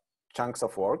chunks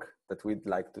of work that we'd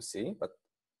like to see, but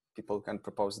people can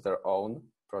propose their own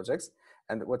projects.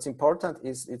 And what's important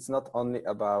is it's not only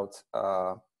about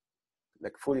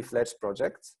like fully fledged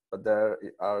projects, but there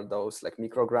are those like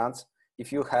micro grants.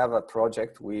 If you have a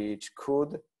project which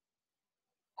could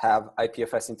have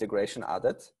IPFS integration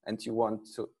added and you want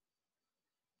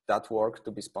that work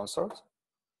to be sponsored,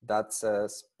 that's a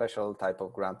special type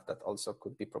of grant that also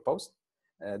could be proposed.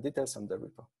 Details on the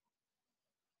repo.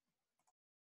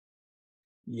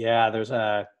 Yeah, there's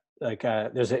an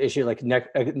issue like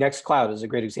Nextcloud is a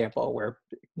great example where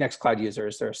Nextcloud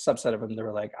users, there's a subset of them that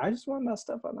were like, I just want my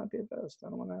stuff on IPFS. I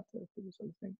don't want to have to do this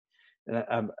other thing.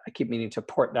 And I keep meaning to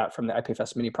port that from the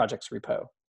IPFS mini projects repo.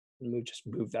 And we just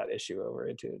move that issue over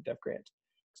into Dev Grant.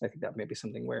 So I think that may be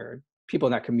something where people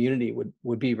in that community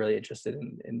would be really interested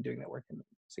in doing that work and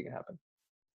seeing it happen.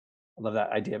 I love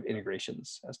that idea of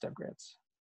integrations as Dev Grants.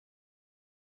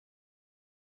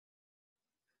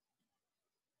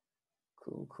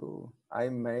 Cool. I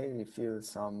may feel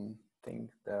something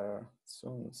there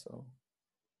soon, so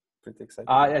pretty excited.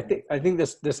 I think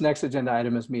this next agenda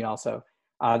item is me also.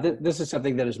 This is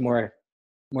something that is more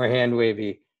hand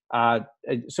wavy.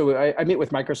 So I meet with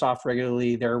Microsoft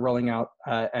regularly. They're rolling out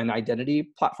an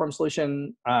identity platform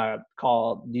solution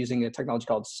using a technology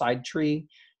called SideTree,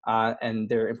 and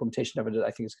their implementation of it,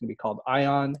 I think, is going to be called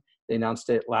Ion. They announced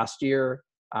it last year,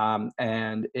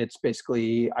 and it's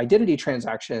basically identity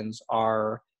transactions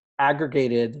are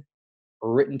aggregated,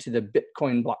 written to the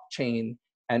Bitcoin blockchain,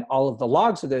 and all of the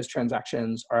logs of those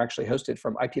transactions are actually hosted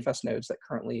from IPFS nodes that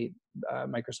currently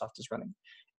Microsoft is running.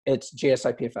 It's JS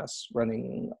IPFS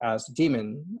running as a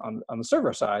daemon on the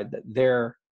server side that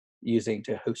they're using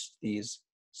to host these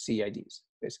CIDs,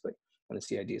 basically. And the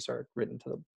CIDs are written to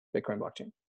the Bitcoin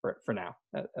blockchain for now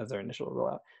as their initial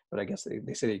rollout. But I guess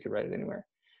they say that you could write it anywhere.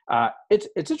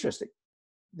 It's interesting.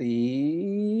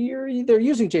 They're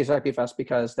using JS IPFS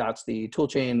because that's the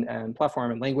toolchain and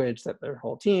platform and language that their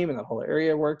whole team and that whole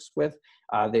area works with.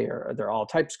 They're all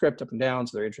TypeScript up and down,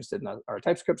 so they're interested in our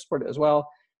TypeScript support as well.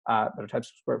 But a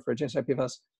TypeScript support for JS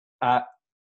IPFS.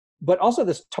 But also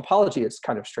this topology is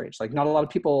kind of strange. Like not a lot of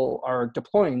people are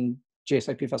deploying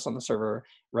JS IPFS on the server,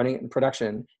 running it in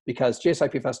production, because JS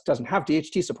IPFS doesn't have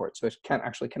DHT support, so it can't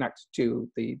actually connect to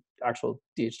the actual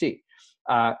DHT.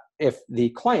 If the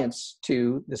clients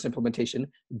to this implementation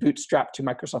bootstrap to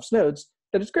Microsoft's nodes,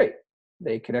 then it's great.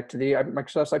 They connect to the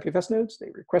Microsoft's IPFS nodes, they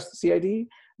request the CID,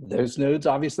 those nodes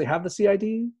obviously have the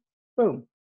CID, boom,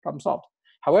 problem solved.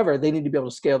 However, they need to be able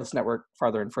to scale this network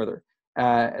farther and further.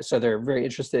 So they're very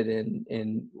interested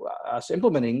in us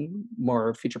implementing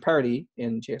more feature parity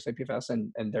in JS IPFS,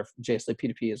 and their JS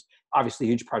P2P is obviously a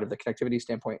huge part of the connectivity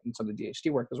standpoint and some of the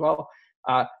DHT work as well.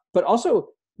 But also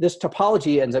this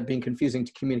topology ends up being confusing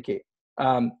to communicate.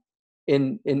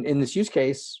 In this use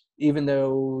case, even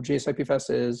though JS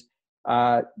IPFS is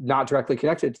not directly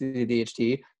connected to the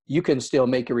DHT, you can still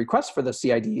make a request for the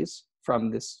CIDs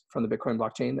from the Bitcoin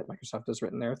blockchain that Microsoft has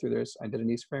written there through their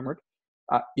identities framework.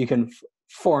 You can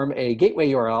form a gateway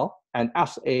URL and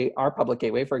ask our public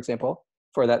gateway, for example,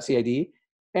 for that CID.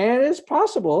 And it's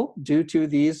possible, due to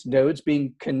these nodes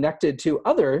being connected to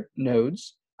other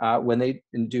nodes when they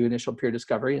do initial peer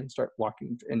discovery and start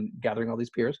walking and gathering all these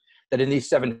peers, that in these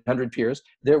 700 peers,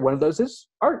 one of those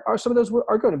are some of those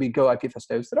are going to be Go IPFS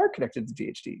nodes that are connected to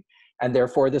DHT. And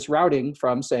therefore, this routing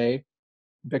from, say,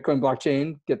 Bitcoin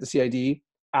blockchain, get the CID,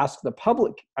 ask the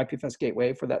public IPFS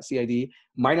gateway for that CID,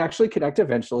 might actually connect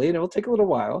eventually, and it will take a little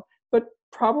while, but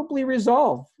probably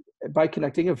resolve by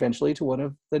connecting eventually to one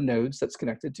of the nodes that's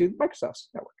connected to Microsoft's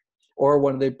network, or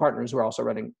one of the partners who are also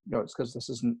running nodes, because this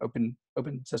is an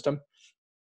open system.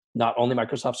 Not only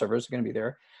Microsoft servers are going to be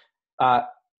there.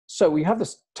 So we have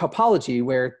this topology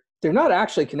where they're not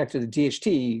actually connected to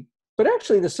DHT, but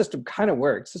actually the system kind of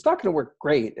works. It's not going to work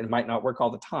great, and it might not work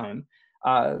all the time.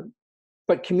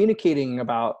 But communicating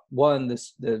about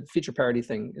the feature parity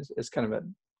thing is kind of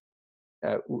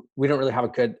we don't really have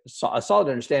a solid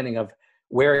understanding of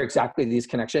where exactly these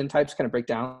connection types kind of break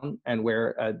down, and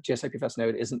where a JS IPFS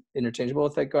node isn't interchangeable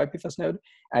with a Go IPFS node.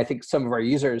 And I think some of our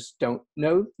users don't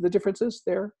know the differences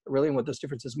there, really, and what those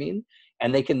differences mean.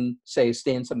 And they can say,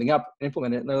 stand something up and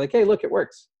implement it, and they're like, hey, look, it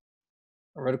works.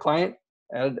 I wrote a client,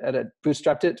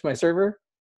 bootstrapped it to my server,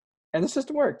 and the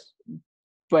system works.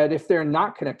 But if they're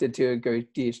not connected to a Go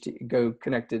DHT, Go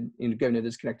node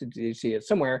is connected to DHT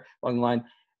somewhere along the line,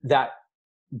 that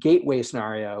gateway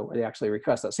scenario where they actually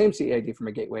request that same CID from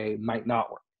a gateway might not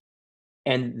work.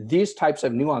 And these types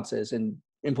of nuances in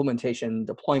implementation,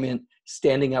 deployment,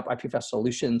 standing up IPFS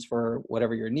solutions for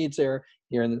whatever your needs are,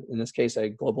 here in this case, a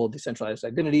global decentralized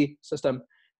identity system,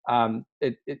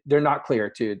 they're not clear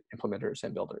to implementers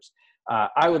and builders.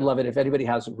 I would love it if anybody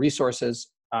has resources,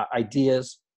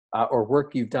 ideas, or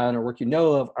work you've done or work you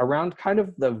know of around kind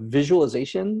of the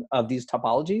visualization of these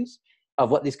topologies,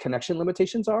 of what these connection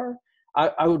limitations are.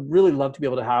 I would really love to be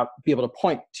able to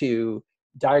point to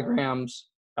diagrams,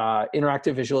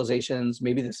 interactive visualizations.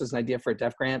 Maybe this is an idea for a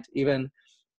dev grant, even,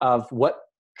 of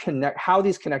how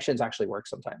these connections actually work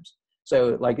sometimes.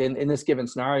 So like in this given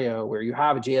scenario where you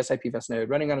have a JS IPFS node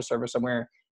running on a server somewhere,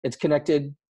 it's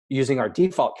connected using our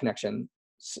default connection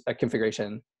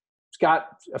configuration. It's got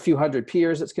a few hundred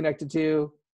peers it's connected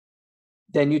to.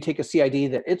 Then you take a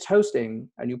CID that it's hosting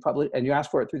and you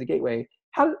ask for it through the gateway.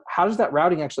 How does that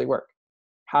routing actually work?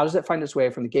 How does it find its way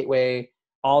from the gateway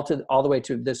all the way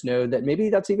to this node that maybe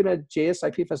that's even a JS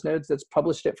IPFS node that's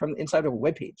published it from inside of a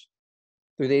web page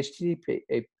through the HTTP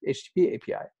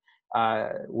API?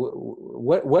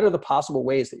 What are the possible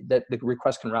ways that the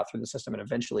request can route through the system, and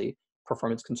eventually,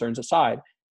 performance concerns aside,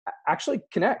 actually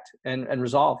connect and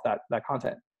resolve that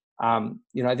content?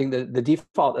 I think the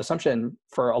default assumption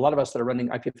for a lot of us that are running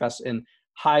IPFS in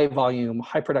high volume,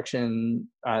 high production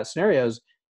scenarios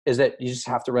is that you just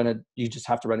have to run a Go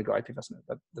IPFS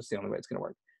node. That's the only way it's going to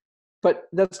work. But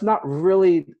that's not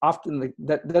really often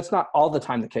that's not all the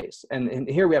time the case. And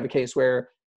here we have a case where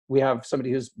we have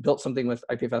somebody who's built something with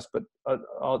IPFS, but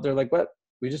they're like, "What?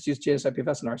 We just use JS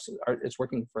IPFS and it's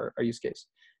working for our use case."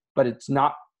 But it's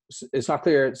not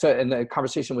clear. So, and the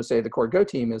conversation with, say, the core Go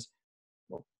team is,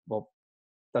 well,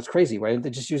 that's crazy. Why aren't they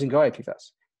just using Go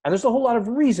IPFS? And there's a whole lot of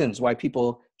reasons why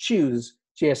people choose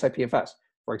JS IPFS.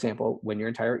 For example, when your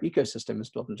entire ecosystem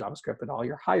is built in JavaScript and all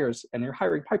your hires and your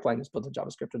hiring pipeline is built in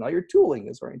JavaScript and all your tooling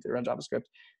is oriented around JavaScript,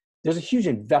 there's a huge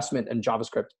investment in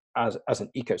JavaScript as an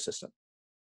ecosystem.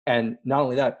 And not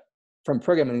only that, from a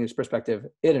programming perspective,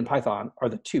 it and Python are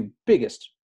the two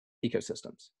biggest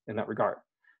ecosystems in that regard.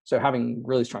 So having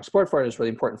really strong support for it is really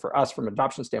important for us from an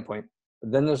adoption standpoint.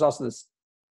 But then there's also this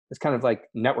kind of like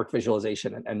network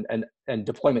visualization and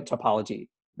deployment topology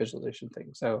visualization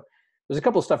thing. So there's a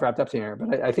couple of stuff wrapped up in here,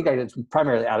 but I think I just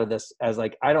primarily out of this as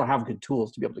like, I don't have good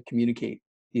tools to be able to communicate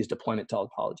these deployment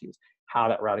topologies, how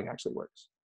that routing actually works.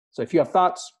 So if you have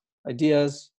thoughts,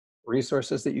 ideas,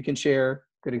 resources that you can share,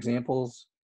 good examples,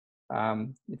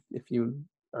 if you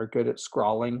are good at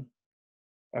scrawling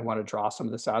and want to draw some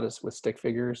of this out with stick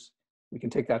figures, we can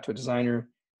take that to a designer,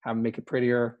 have them make it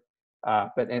prettier.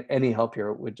 But any help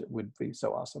here would be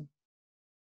so awesome.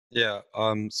 Yeah.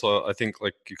 So I think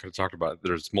like you could have talked about,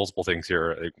 there's multiple things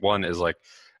here. Like, one is like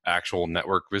actual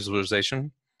network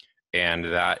visualization. And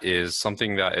that is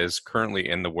something that is currently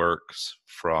in the works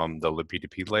from the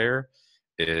libp2p layer.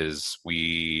 Is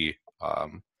we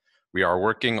are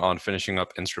working on finishing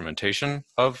up instrumentation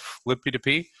of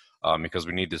libp2p because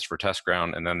we need this for test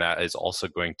ground, and then that is also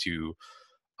going to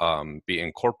be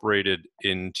incorporated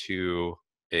into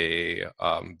a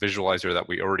visualizer that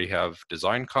we already have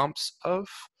design comps of,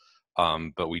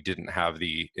 but we didn't have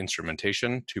the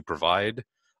instrumentation to provide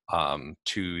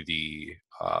to the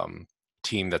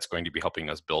team that's going to be helping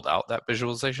us build out that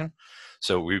visualization.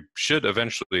 So we should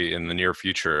eventually, in the near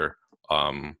future,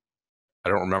 I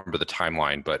don't remember the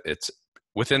timeline, but it's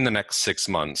within the next 6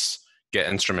 months, get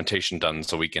instrumentation done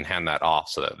so we can hand that off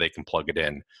so that they can plug it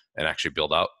in and actually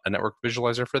build out a network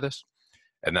visualizer for this.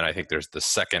 And then I think there's the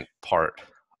second part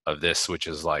of this, which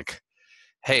is like,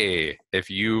 hey, if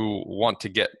you want to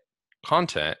get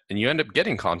content and you end up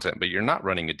getting content, but you're not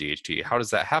running a DHT, how does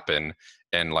that happen?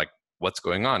 And like, what's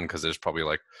going on? Because there's probably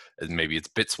like, maybe it's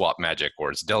bit swap magic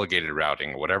or it's delegated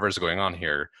routing, whatever's going on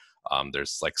here.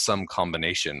 There's like some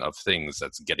combination of things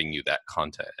that's getting you that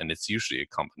content. And it's usually a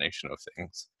combination of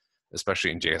things,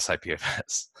 especially in JS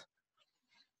IPFS.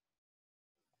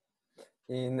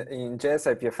 In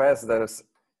JS IPFS, there's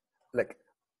like,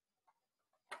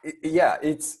 yeah,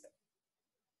 it's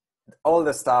all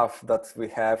the stuff that we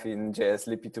have in JS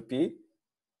libp2p,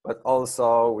 but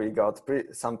also we got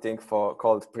something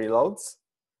called preloads.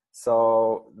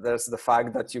 So there's the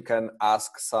fact that you can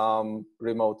ask some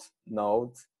remote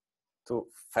node to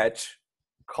fetch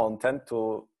content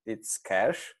to its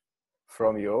cache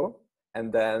from you,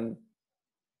 and then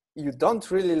you don't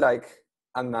really like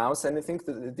announce anything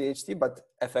to the DHT, but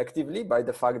effectively by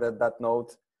the fact that that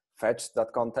node fetched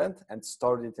that content and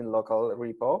stored it in local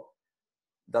repo,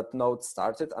 that node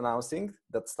started announcing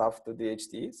that stuff to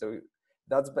DHT. So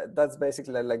that's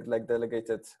basically like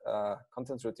delegated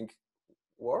content routing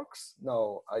works.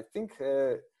 No, I think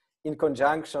in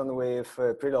conjunction with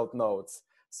preload nodes.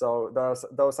 So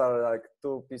those are like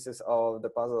two pieces of the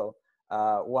puzzle.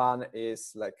 One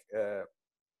is like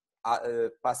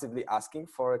passively asking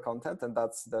for a content, and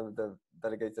that's the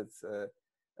delegated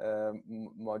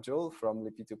module from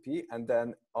libp2p. And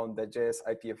then on the JS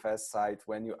IPFS side,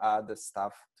 when you add the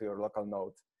stuff to your local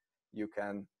node, you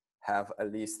can have a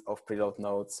list of preload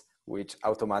nodes which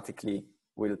automatically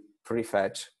will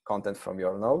prefetch content from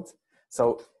your node.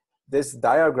 So this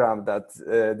diagram that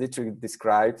Dietrich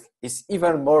described is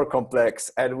even more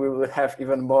complex, and we will have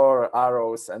even more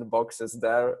arrows and boxes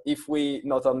there if we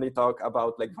not only talk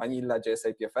about like vanilla JS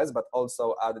IPFS, but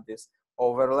also add this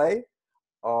overlay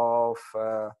of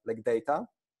like data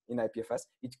in IPFS.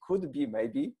 It could be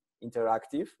maybe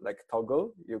interactive, like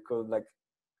toggle. You could like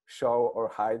show or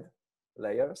hide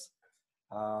layers.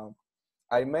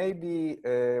 I may be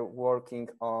working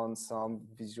on some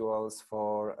visuals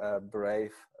for a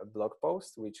Brave blog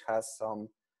post, which has some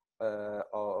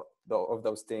of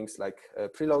those things like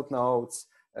preload nodes,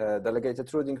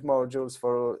 delegated routing modules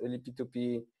for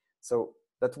libp2p. So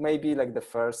that may be like the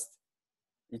first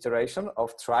iteration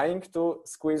of trying to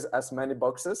squeeze as many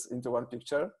boxes into one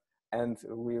picture, and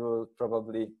we will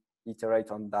probably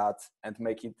iterate on that and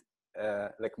make it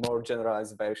like more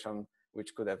generalized version,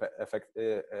 which could have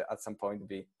at some point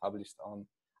be published on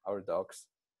our docs.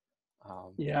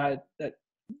 Yeah,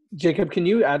 Jacob, can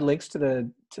you add links to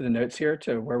the notes here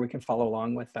to where we can follow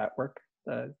along with that work,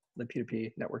 the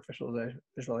P2P network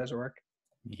visualizer work?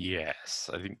 Yes,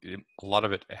 I think a lot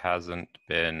of it hasn't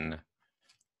been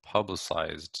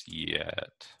publicized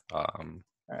yet. All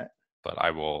right. But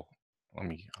I'll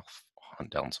hunt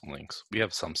down some links. We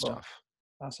have some stuff.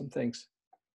 Awesome, thanks.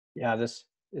 Yeah, this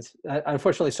is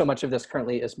unfortunately so much of this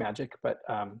currently is magic, but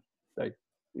and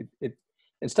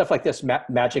stuff like this,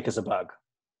 magic is a bug.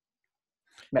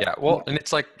 Yeah, well, and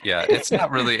it's like, yeah, it's not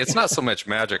really, it's not so much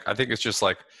magic. I think it's just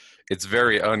like, it's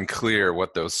very unclear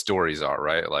what those stories are,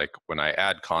 right? Like when I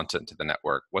add content to the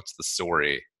network, what's the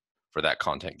story for that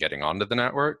content getting onto the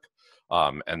network?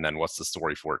 And then what's the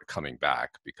story for it coming back?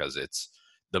 Because it's,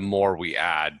 the more we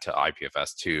add to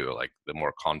IPFS2, like the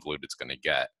more convoluted it's going to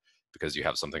get, because you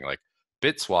have something like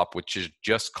BitSwap, which is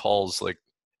just calls, like,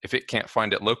 if it can't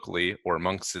find it locally or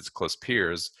amongst its close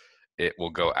peers, it will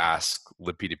go ask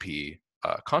libp2p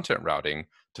content routing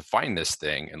to find this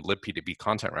thing. And libp2p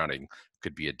content routing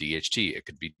could be a DHT, it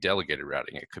could be delegated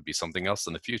routing, it could be something else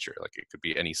in the future. Like it could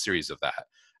be any series of that.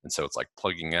 And so it's like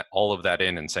plugging all of that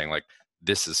in and saying like,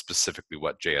 this is specifically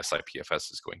what JS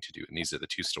IPFS is going to do. And these are the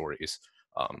two stories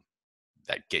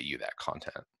that get you that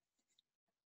content.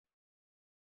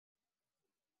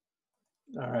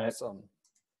 All right. Awesome.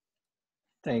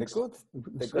 Thanks. The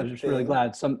I'm just really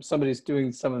glad somebody's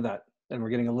doing some of that, and we're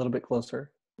getting a little bit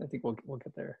closer. I think we'll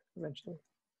get there eventually.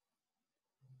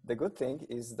 The good thing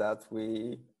is that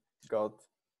we got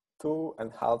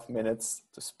 2.5 minutes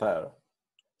to spare.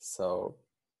 So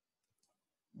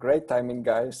great timing,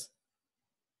 guys.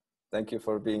 Thank you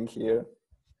for being here.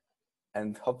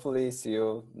 And hopefully see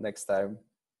you next time,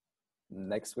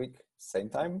 next week, same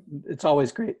time. It's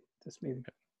always great, this meeting.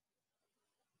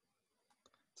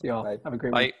 See y'all. Bye. Have a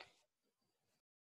great Bye. week.